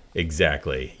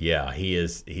 Exactly. Yeah, he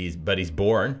is. But he's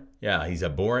born. Yeah, he's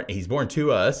born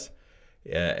to us,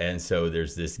 and so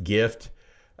there's this gift,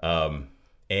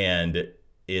 and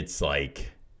it's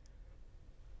like,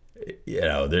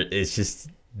 it's just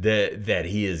that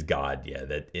he is God. Yeah.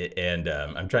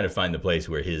 I'm trying to find the place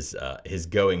where his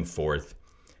going forth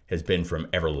has been from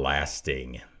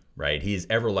everlasting. Right. He's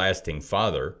everlasting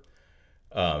Father.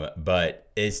 But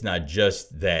it's not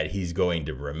just that he's going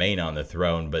to remain on the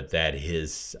throne, but that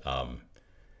his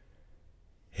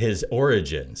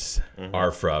origins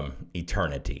are from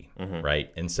eternity,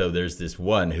 right? And so there's this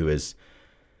one who has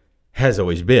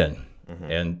always been,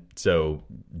 and so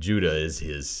Judah is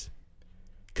his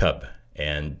cub,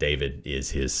 and David is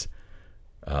his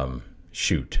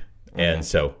shoot, and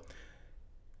so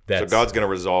God's going to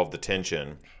resolve the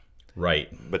tension,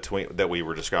 right, between that we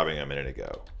were describing a minute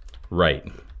ago. Right.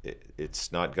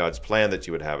 It's not God's plan that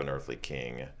you would have an earthly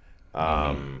king.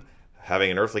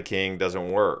 Having an earthly king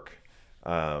doesn't work.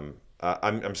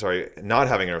 I'm sorry, not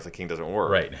having an earthly king doesn't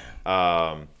work. Right.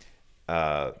 How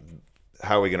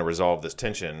are we going to resolve this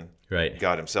tension? Right.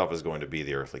 God himself is going to be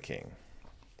the earthly king.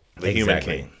 The human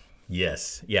king.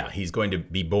 Yes. Yeah, he's going to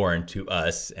be born to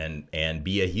us and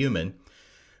be a human.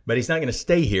 But he's not going to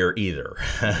stay here either,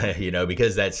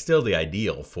 because that's still the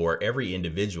ideal for every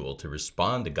individual to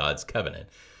respond to God's covenant.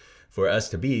 For us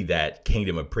to be that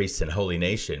kingdom of priests and holy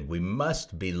nation, we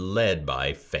must be led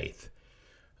by faith.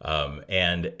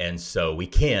 And so we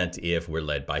can't if we're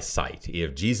led by sight.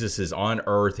 If Jesus is on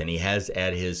earth and he has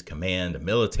at his command a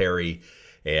military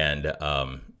and,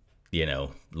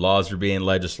 laws are being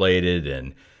legislated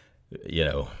and,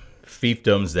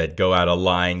 fiefdoms that go out of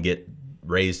line get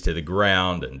raised to the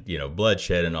ground and,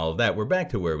 bloodshed and all of that, we're back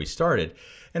to where we started.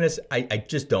 And I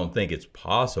just don't think it's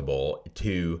possible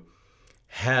to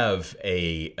have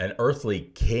an earthly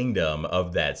kingdom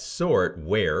of that sort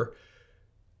where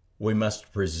we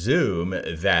must presume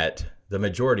that the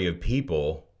majority of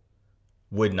people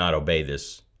would not obey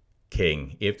this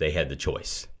king if they had the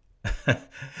choice,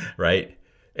 right?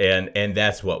 And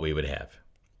that's what we would have.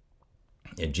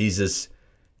 And Jesus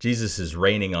is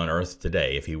reigning on earth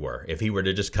today. If he were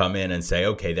to just come in and say,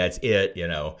 okay, that's it,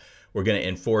 we're going to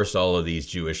enforce all of these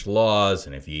Jewish laws,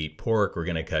 and if you eat pork, we're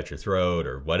going to cut your throat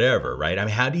or whatever, right? I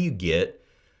mean, how do you get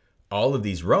all of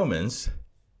these Romans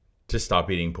to stop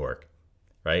eating pork,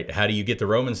 right? How do you get the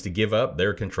Romans to give up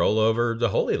their control over the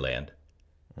Holy Land?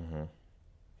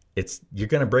 You're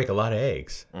going to break a lot of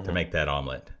eggs to make that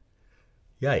omelet.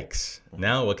 Yikes.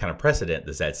 Now what kind of precedent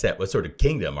does that set? What sort of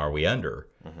kingdom are we under?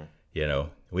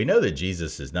 We know that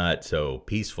Jesus is not so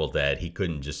peaceful that he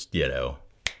couldn't just,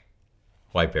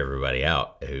 wipe everybody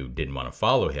out who didn't want to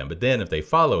follow him. But then if they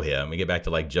follow him, we get back to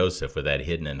like Joseph with that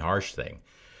hidden and harsh thing,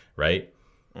 right?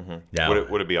 Now,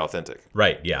 would it be authentic?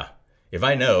 Right, yeah. If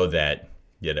I know that,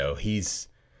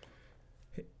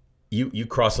 you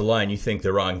cross a line, you think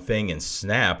the wrong thing and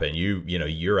snap and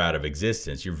you're out of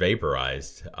existence, you're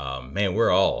vaporized. Man,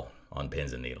 we're all on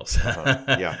pins and needles.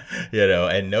 Yeah.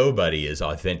 And nobody is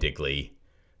authentically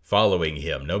following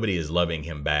him. Nobody is loving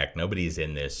him back. Nobody's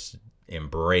in this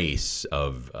embrace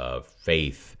of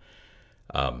faith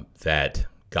that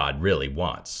God really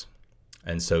wants.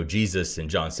 And so Jesus in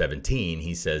John 17,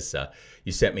 he says,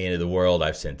 you sent me into the world,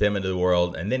 I've sent them into the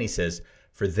world. And then he says,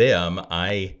 for them,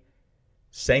 I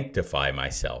sanctify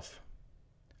myself.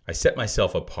 I set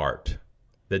myself apart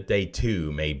that they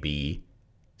too may be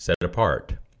set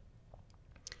apart.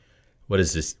 What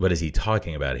is this? What is he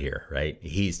talking about here, right?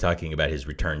 He's talking about his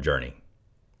return journey.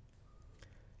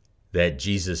 That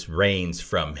Jesus reigns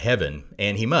from heaven,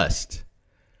 and he must,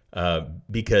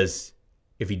 because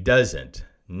if he doesn't,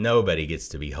 nobody gets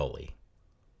to be holy.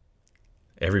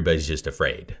 Everybody's just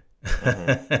afraid,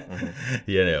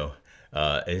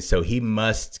 and so he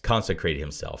must consecrate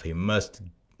himself. He must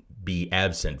be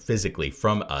absent physically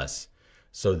from us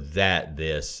so that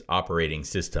this operating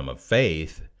system of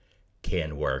faith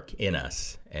can work in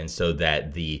us, and so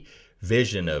that the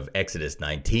vision of Exodus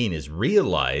 19 is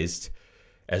realized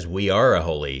as we are a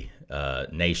holy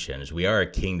nation, as we are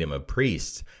a kingdom of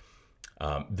priests,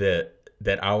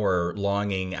 that our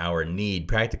longing, our need,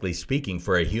 practically speaking,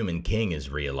 for a human king is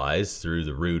realized through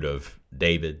the root of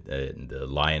David, the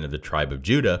Lion of the tribe of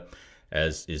Judah,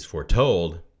 as is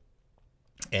foretold,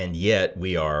 and yet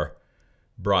we are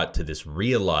brought to this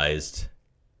realized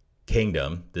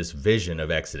kingdom, this vision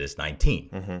of Exodus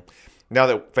 19. Now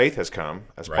that faith has come,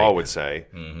 as Right. Paul would say,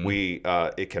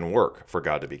 it can work for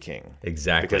God to be king.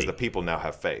 Exactly. Because the people now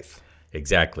have faith.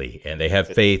 Exactly. And they have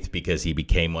faith because he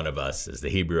became one of us, as the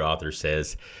Hebrew author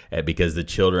says, because the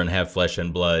children have flesh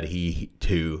and blood, he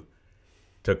too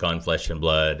took on flesh and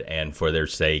blood, and for their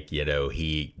sake,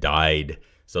 he died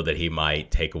so that he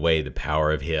might take away the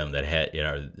power of him that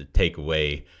had, take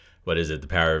away, the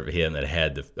power of him that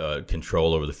had the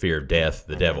control over the fear of death,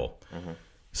 the devil.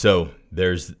 So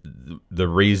there's the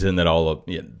reason that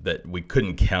that we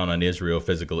couldn't count on Israel,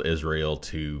 physical Israel,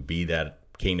 to be that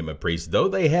kingdom of priests, though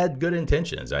they had good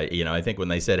intentions. I think when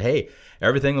they said, "Hey,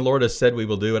 everything the Lord has said we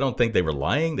will do," I don't think they were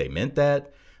lying. They meant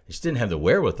that. They just didn't have the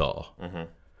wherewithal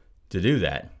to do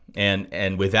that.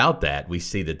 And without that, we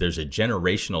see that there's a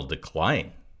generational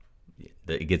decline.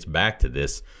 That it gets back to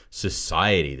this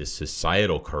society, this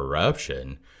societal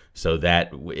corruption, so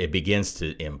that it begins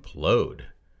to implode.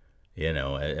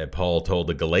 Paul told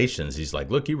the Galatians, he's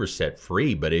like, look, you were set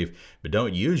free, but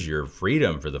don't use your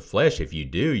freedom for the flesh. If you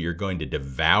do, you're going to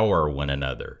devour one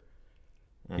another.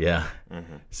 Yeah.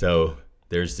 So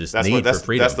there's this need for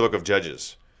freedom. That's the book of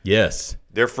Judges. Yes.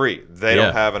 They're free. They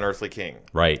don't have an earthly king.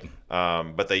 Right.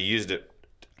 But they used it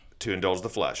to indulge the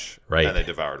flesh. Right. And they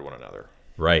devoured one another.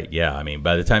 Right. Yeah. I mean,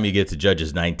 by the time you get to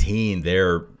Judges 19,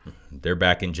 they're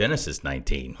back in Genesis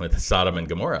 19 with Sodom and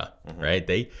Gomorrah.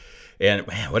 Right. And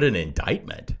man, what an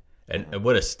indictment and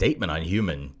what a statement on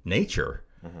human nature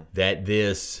that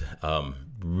this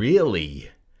really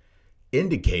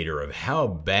indicator of how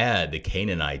bad the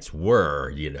Canaanites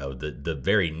were, the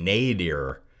very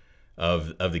nadir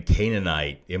of the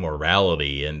Canaanite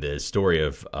immorality and the story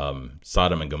of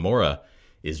Sodom and Gomorrah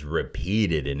is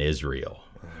repeated in Israel,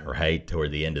 right,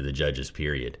 toward the end of the Judges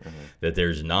period. That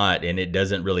there's not, and it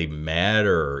doesn't really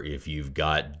matter if you've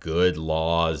got good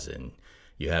laws and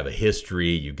you have a history,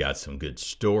 you've got some good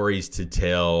stories to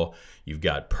tell, you've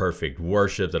got perfect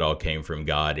worship that all came from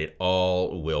God. It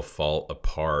all will fall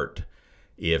apart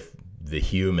if the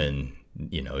human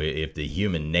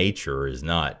nature is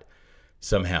not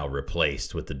somehow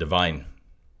replaced with the divine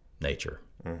nature.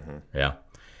 Yeah.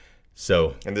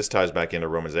 So, and this ties back into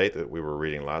Romans 8 that we were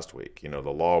reading last week. The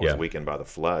law was weakened by the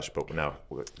flesh, but now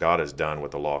God has done what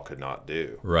the law could not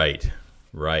do. Right.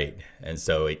 And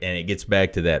so, it gets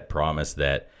back to that promise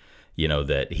that,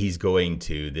 that he's going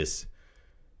to,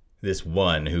 this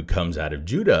one who comes out of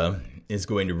Judah is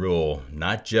going to rule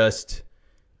not just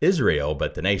Israel,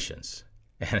 but the nations.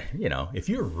 And,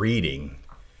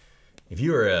 if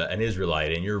you're an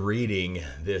Israelite and you're reading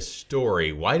this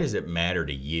story, why does it matter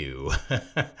to you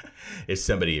if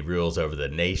somebody rules over the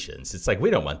nations? It's like, we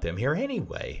don't want them here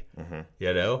anyway.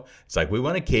 It's like, we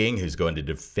want a king who's going to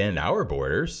defend our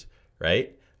borders,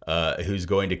 right? Who's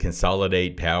going to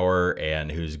consolidate power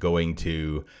and who's going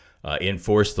to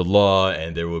enforce the law,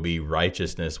 and there will be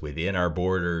righteousness within our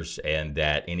borders, and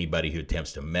that anybody who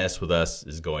attempts to mess with us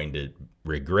is going to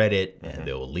regret it and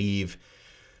they'll leave.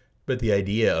 But the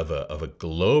idea of a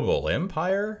global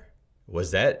empire,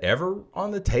 was that ever on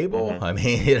the table? I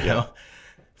mean,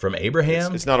 from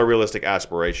Abraham? It's not a realistic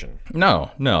aspiration.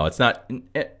 No, it's not,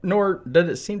 nor does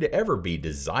it seem to ever be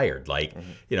desired. Like,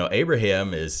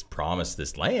 Abraham is promised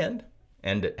this land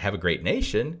and to have a great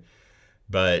nation,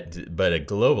 but a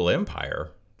global empire,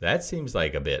 that seems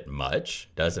like a bit much,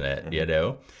 doesn't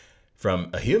it? From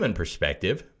a human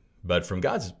perspective, but from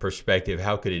God's perspective,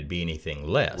 how could it be anything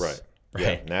less? Right.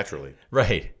 Yeah, naturally.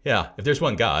 Right. Yeah. If there's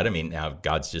one God, I mean, now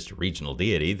God's just a regional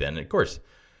deity, then of course.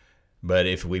 But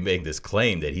if we make this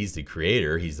claim that he's the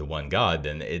creator, he's the one God,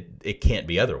 then it can't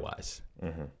be otherwise.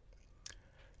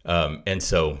 And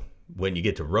so when you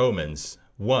get to Romans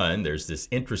 1, there's this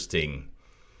interesting,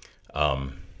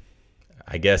 telling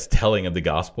of the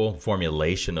gospel,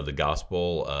 formulation of the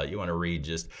gospel. You want to read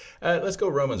let's go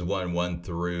Romans 1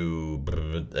 through,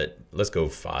 let's go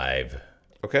 5.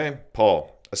 Okay.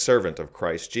 Paul, a servant of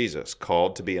Christ Jesus,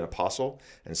 called to be an apostle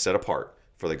and set apart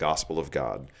for the gospel of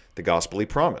God, the gospel he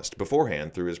promised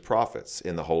beforehand through his prophets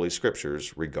in the Holy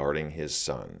Scriptures regarding his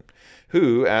Son,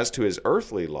 who, as to his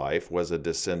earthly life, was a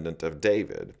descendant of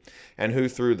David, and who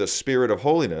through the Spirit of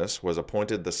holiness was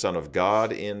appointed the Son of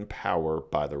God in power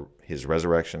by his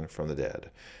resurrection from the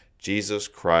dead, Jesus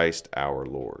Christ our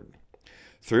Lord.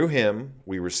 Through him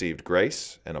we received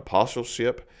grace and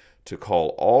apostleship to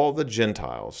call all the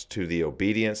Gentiles to the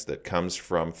obedience that comes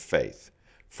from faith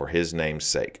for his name's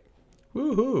sake.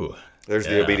 Woohoo! There's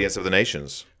the obedience of the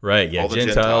nations. Right. Yeah. All the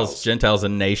Gentiles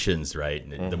and nations. Right.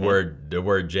 The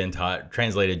word Gentile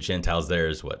translated Gentiles there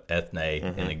is what? Ethne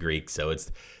in the Greek. So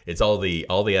it's all the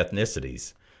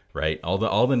ethnicities, right? All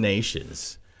the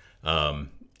nations.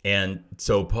 And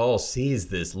so Paul sees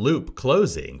this loop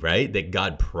closing, right? That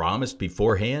God promised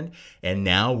beforehand, and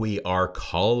now we are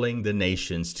calling the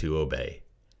nations to obey.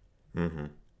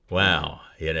 Wow,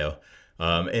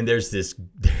 and there's this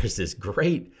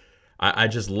great. I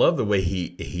just love the way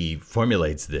he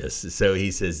formulates this. So he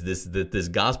says that this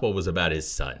gospel was about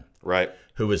his son, right?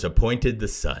 Who was appointed the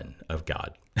Son of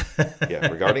God. Yeah,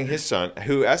 regarding his son,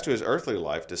 who, as to his earthly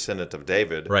life, descendant of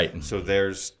David. Right. So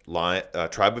there's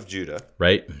tribe of Judah.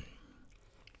 Right.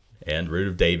 And root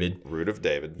of David. Root of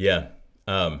David. Yeah.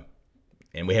 And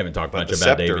we haven't talked much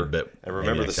about David, but and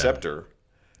remember the scepter.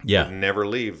 Yeah. Would never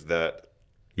leave that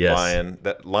line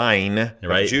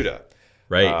right. of Judah.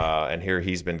 Right. And here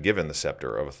he's been given the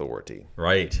scepter of authority.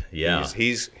 Right. Yeah.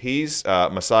 He's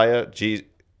Messiah,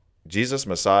 Jesus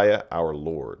Messiah, our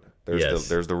Lord.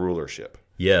 There's the rulership.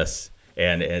 Yes.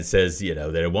 And it says,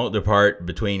 that it won't depart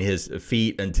between his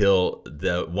feet until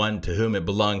the one to whom it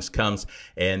belongs comes,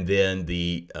 and then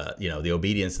the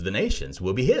obedience of the nations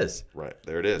will be his. Right.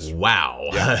 There it is. Wow.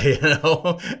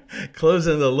 Yeah.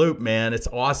 Closing the loop, man. It's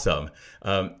awesome.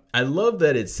 I love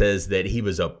that it says that he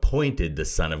was appointed the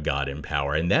Son of God in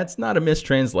power, and that's not a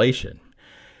mistranslation.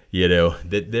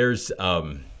 That there's...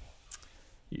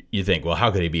 You think, well,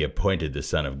 how could he be appointed the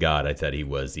Son of God? I thought he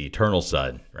was the eternal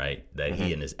Son, right? That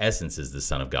he in his essence is the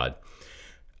Son of God.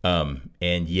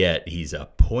 And yet he's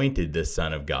appointed the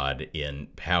Son of God in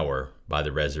power by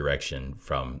the resurrection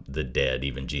from the dead,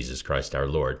 even Jesus Christ our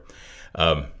Lord.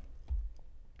 And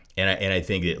I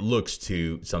think it looks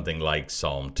to something like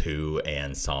Psalm 2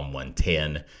 and Psalm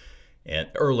 110. And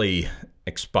early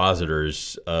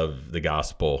expositors of the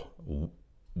gospel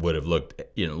would have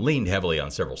leaned heavily on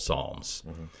several Psalms.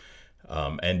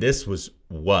 And this was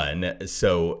one.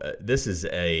 So this is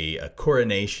a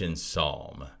coronation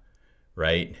psalm,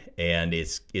 right? And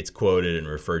it's quoted and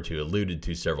referred to, alluded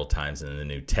to several times in the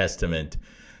New Testament.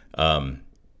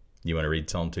 You want to read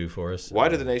Psalm 2 for us? Why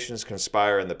do the nations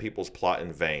conspire and the peoples plot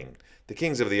in vain? The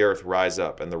kings of the earth rise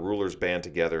up, and the rulers band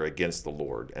together against the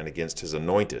Lord and against his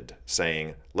anointed,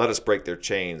 saying, "Let us break their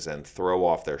chains and throw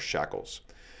off their shackles."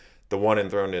 The one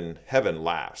enthroned in heaven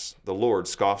laughs. The Lord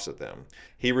scoffs at them.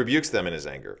 He rebukes them in his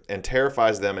anger and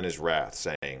terrifies them in his wrath,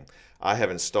 saying, "I have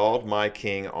installed my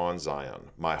king on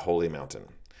Zion, my holy mountain.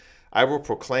 I will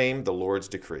proclaim the Lord's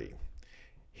decree.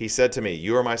 He said to me,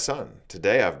 'You are my son.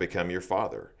 Today I have become your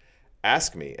father.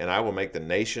 Ask me, and I will make the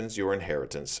nations your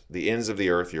inheritance, the ends of the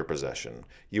earth your possession.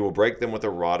 You will break them with a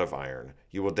rod of iron.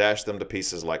 You will dash them to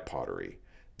pieces like pottery.'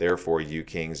 Therefore, you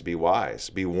kings, be wise.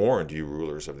 Be warned, you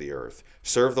rulers of the earth.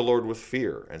 Serve the Lord with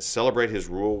fear, and celebrate his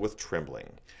rule with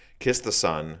trembling. Kiss the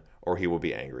Son, or he will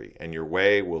be angry, and your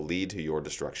way will lead to your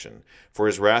destruction. For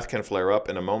his wrath can flare up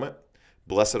in a moment.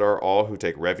 Blessed are all who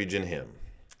take refuge in him."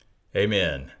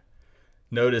 Amen.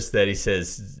 Notice that he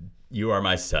says, "You are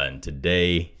my son.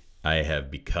 Today I have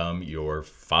become your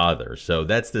father." So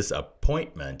that's this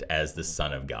appointment as the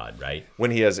Son of God, right?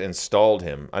 When he has installed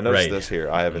him. I noticed this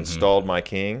here. I have installed my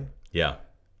king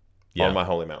on my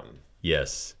holy mountain.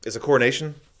 Yes. It's a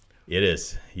coronation. It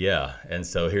is, yeah. And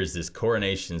so here's this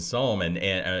coronation psalm, and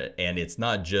it's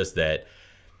not just that,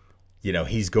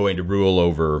 he's going to rule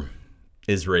over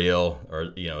Israel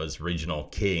or, as regional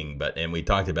king, and we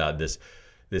talked about this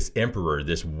emperor,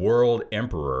 this world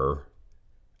emperor.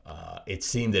 It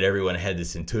seemed that everyone had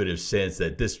this intuitive sense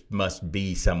that this must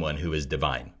be someone who is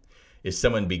divine. If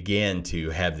someone began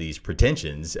to have these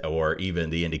pretensions or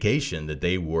even the indication that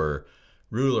they were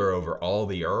ruler over all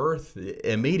the earth,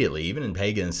 immediately, even in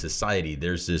pagan society,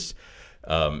 there's this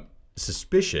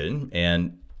suspicion,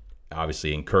 and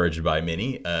obviously encouraged by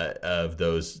many of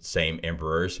those same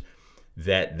emperors,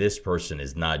 that this person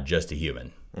is not just a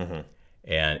human.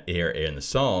 And here in the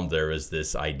Psalm, there is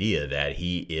this idea that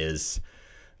he is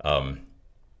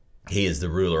the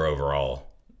ruler over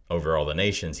all the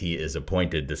nations. He is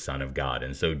appointed the Son of God.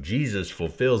 And so Jesus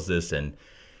fulfills this,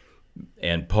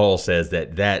 and Paul says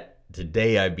that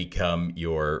today I become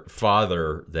your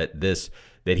father, that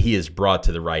he is brought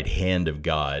to the right hand of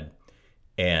God.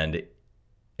 And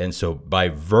so by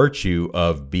virtue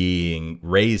of being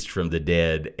raised from the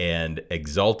dead and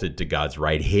exalted to God's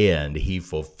right hand, he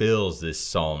fulfills this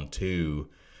Psalm 2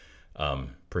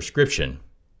 prescription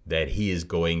that he is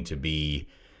going to be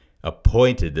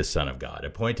appointed the Son of God,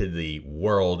 appointed the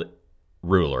world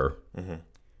ruler.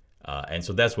 And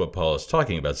so that's what Paul is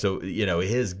talking about. So,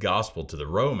 his gospel to the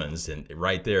Romans, and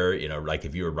right there, like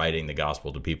if you were writing the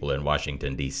gospel to people in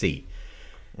Washington, D.C.,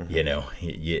 you know,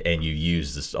 and you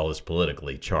use all this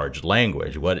politically charged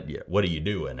language. What are you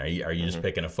doing? Are you just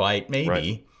picking a fight?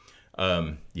 Maybe,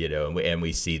 Right. you know, and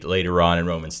we see later on in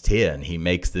Romans 10, he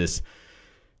makes the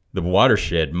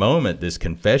watershed moment, this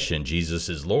confession, Jesus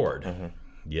is Lord.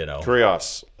 You know,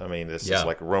 Kurios. I mean, this Yeah. is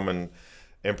like Roman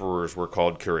emperors were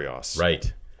called Kurios.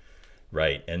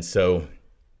 right, and so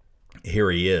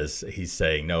here he is. He's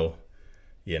saying, no,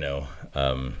 you know,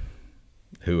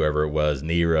 whoever it was,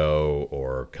 Nero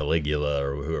or Caligula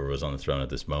or whoever was on the throne at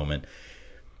this moment,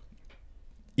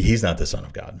 he's not the Son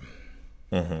of God.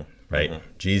 Right?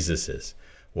 Jesus is.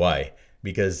 Why?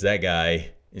 Because that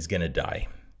guy is going to die.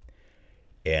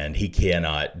 And he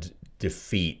cannot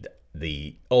defeat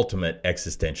the ultimate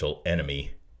existential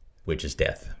enemy, which is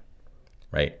death.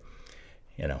 Right?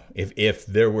 You know, if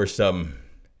there were some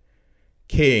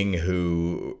king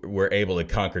who were able to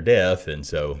conquer death, and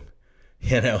so,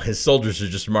 you know, his soldiers are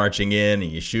just marching in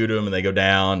and you shoot them and they go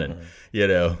down, and, you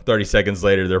know, 30 seconds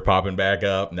later they're popping back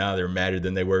up. Now they're madder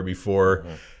than they were before.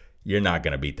 You're not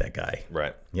going to beat that guy.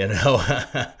 Right. You know?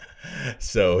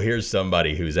 So here's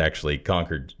somebody who's actually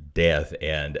conquered death,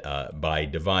 and by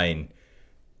divine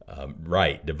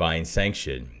right, divine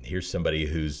sanction, here's somebody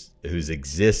whose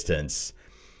existence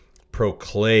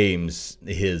proclaims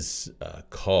his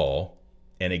call.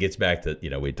 And it gets back to, you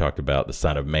know, we talked about the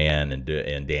Son of Man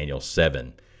in Daniel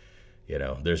 7. You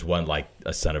know, there's one like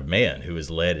a Son of Man who is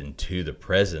led into the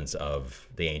presence of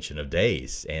the Ancient of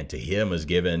Days, and to him is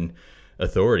given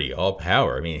authority, all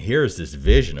power. I mean, here's this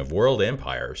vision of world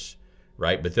empires,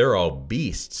 right? But they're all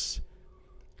beasts,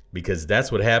 because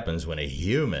that's what happens when a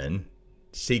human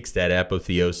seeks that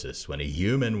apotheosis. When a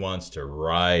human wants to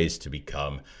rise to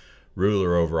become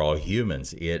ruler over all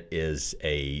humans, it is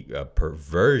a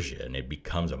perversion. It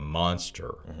becomes a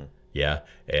monster. Yeah,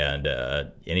 and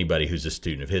anybody who's a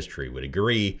student of history would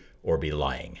agree or be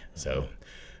lying. So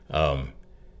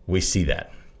we see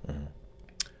that.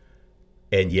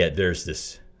 And yet there's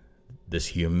this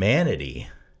humanity,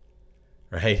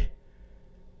 right?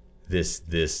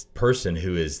 This person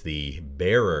who is the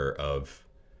bearer of,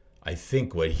 I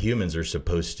think, what humans are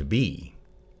supposed to be.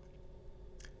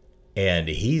 And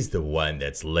he's the one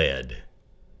that's led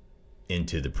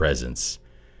into the presence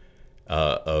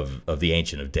of the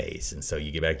Ancient of Days. And so you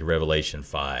get back to Revelation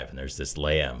 5, and there's this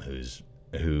Lamb who's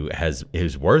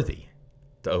worthy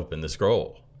to open the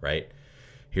scroll, right?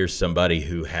 Here's somebody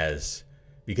who has,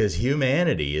 because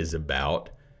humanity is about,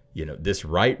 you know, this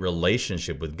right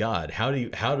relationship with God. How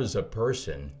does a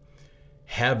person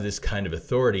have this kind of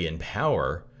authority and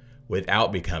power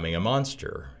without becoming a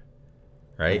monster,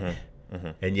 right?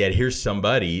 And yet here's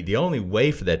somebody, the only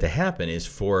way for that to happen is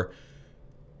for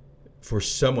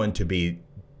someone to be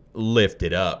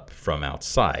lifted up from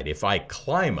outside. If I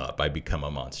climb up, I become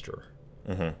a monster.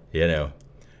 You know,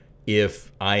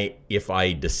 if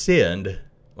I descend,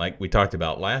 like we talked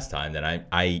about last time, then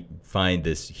I find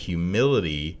this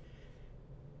humility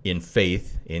in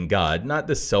faith in God, not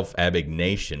the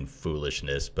self-abnegation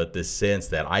foolishness, but the sense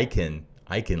that I can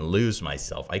lose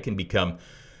myself. I can become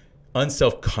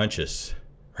unself-conscious,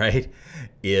 right?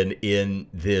 In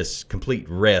this complete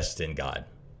rest in God.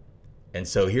 And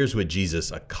so here's what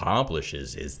Jesus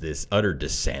accomplishes, is this utter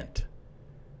descent.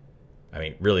 I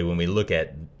mean, really, when we look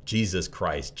at Jesus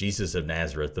Christ, Jesus of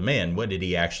Nazareth, the man, what did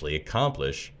he actually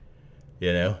accomplish?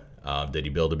 You know, did he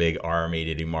build a big army?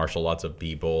 Did he marshal lots of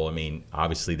people? I mean,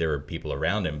 obviously there were people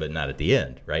around him, but not at the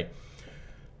end, right?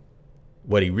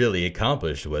 What he really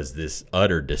accomplished was this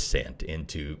utter descent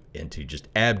into just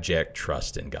abject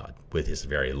trust in God with his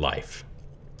very life.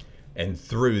 And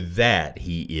through that,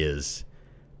 he is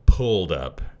pulled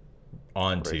up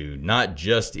onto, not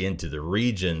just into the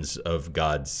regions of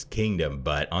God's kingdom,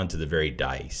 but onto the very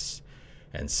dais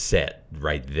and set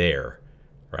right there,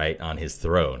 right on his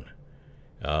throne.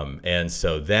 And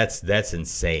so that's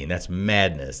insane. That's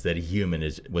madness that a human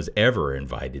was ever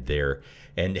invited there,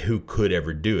 and who could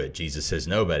ever do it. Jesus says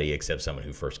nobody except someone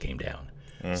who first came down.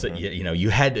 So you know, you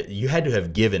had to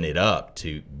have given it up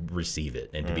to receive it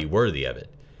and to be worthy of it.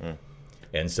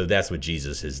 And so that's what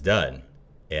Jesus has done.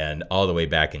 And all the way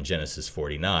back in Genesis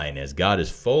 49, as God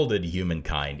has folded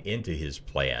humankind into his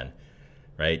plan,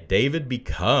 right? David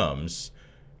becomes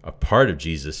a part of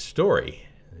Jesus' story.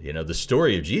 You know, the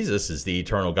story of Jesus is the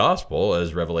eternal gospel,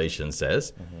 as Revelation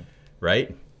says,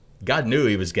 right? God knew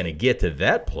he was going to get to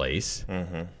that place.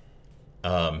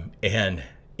 And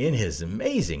in his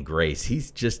amazing grace, he's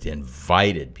just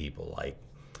invited people like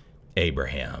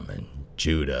Abraham and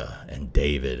Judah and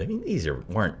David. I mean, these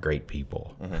weren't great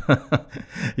people.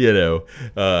 You know,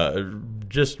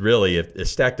 just really, if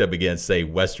stacked up against, say,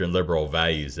 Western liberal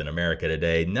values in America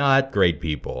today, not great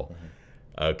people.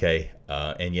 Okay,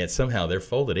 and yet somehow they're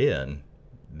folded in.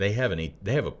 They have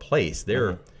a place.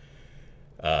 They're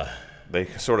they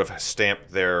sort of stamp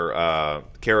their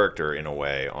character in a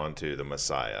way onto the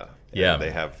Messiah. Yeah,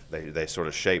 they sort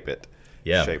of shape it.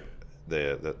 Yeah, shape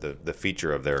the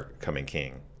feature of their coming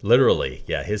king. Literally,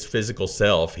 yeah. His physical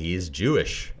self, he is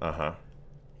Jewish.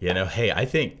 Hey, I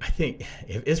think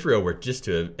if Israel were just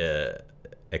to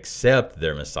accept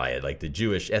their Messiah, like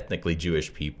the ethnically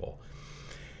Jewish people,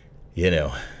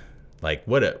 like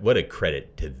what a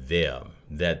credit to them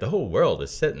that the whole world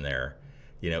is sitting there.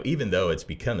 Even though it's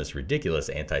become this ridiculous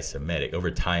anti-Semitic, over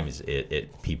time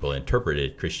people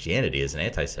interpreted Christianity as an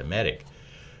anti-Semitic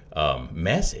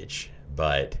message.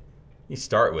 But you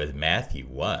start with Matthew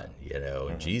 1,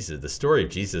 Jesus, the story of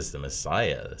Jesus, the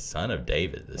Messiah, the son of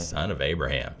David, the son of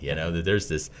Abraham, that there's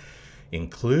this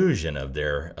inclusion of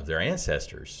their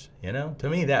ancestors. To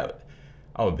me, that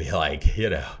I would be like,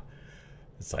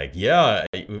 it's like, yeah.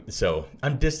 So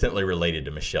I'm distantly related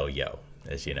to Michelle Yeoh,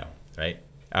 as you know, right?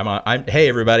 Hey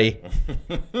everybody,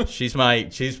 she's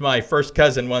my first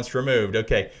cousin once removed.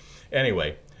 Okay,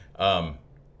 anyway, and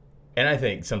I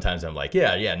think sometimes I'm like,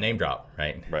 yeah, name drop,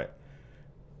 right? Right.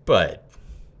 But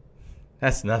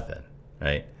that's nothing,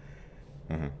 right?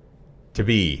 Mm-hmm. To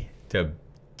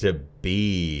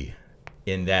be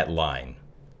in that line,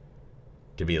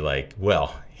 to be like,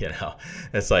 well,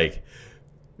 it's like,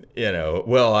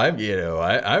 well,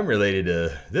 I'm related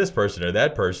to this person or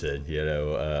that person,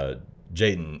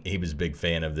 Jaden, he was a big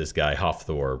fan of this guy,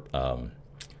 Hafthor.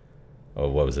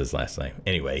 What was his last name?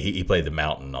 Anyway, he played the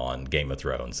Mountain on Game of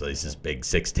Thrones. So he's this big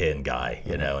 6'10" guy,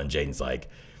 and Jaden's like,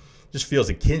 just feels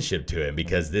a kinship to him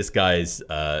because this guy's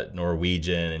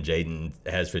Norwegian and Jaden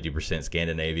has 50%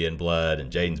 Scandinavian blood,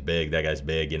 and Jaden's big, that guy's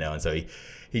big, and so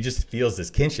he just feels this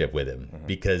kinship with him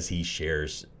because he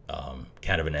shares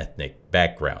kind of an ethnic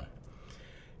background.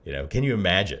 Can you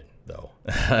imagine, though,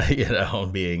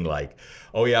 being like,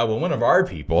 oh yeah, well, one of our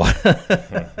people, and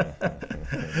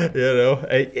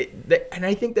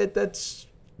I think that's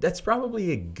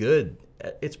probably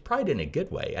it's pride in a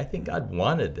good way. I think God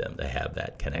wanted them to have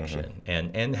that connection,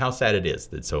 and how sad it is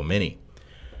that so many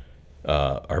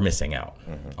are missing out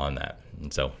on that.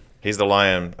 And so he's the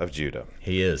Lion of Judah.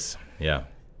 He is, yeah.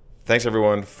 Thanks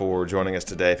everyone for joining us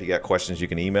today. If you got questions, you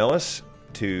can email us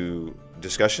to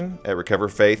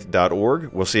discussion@recoverfaith.org.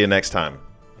 We'll see you next time.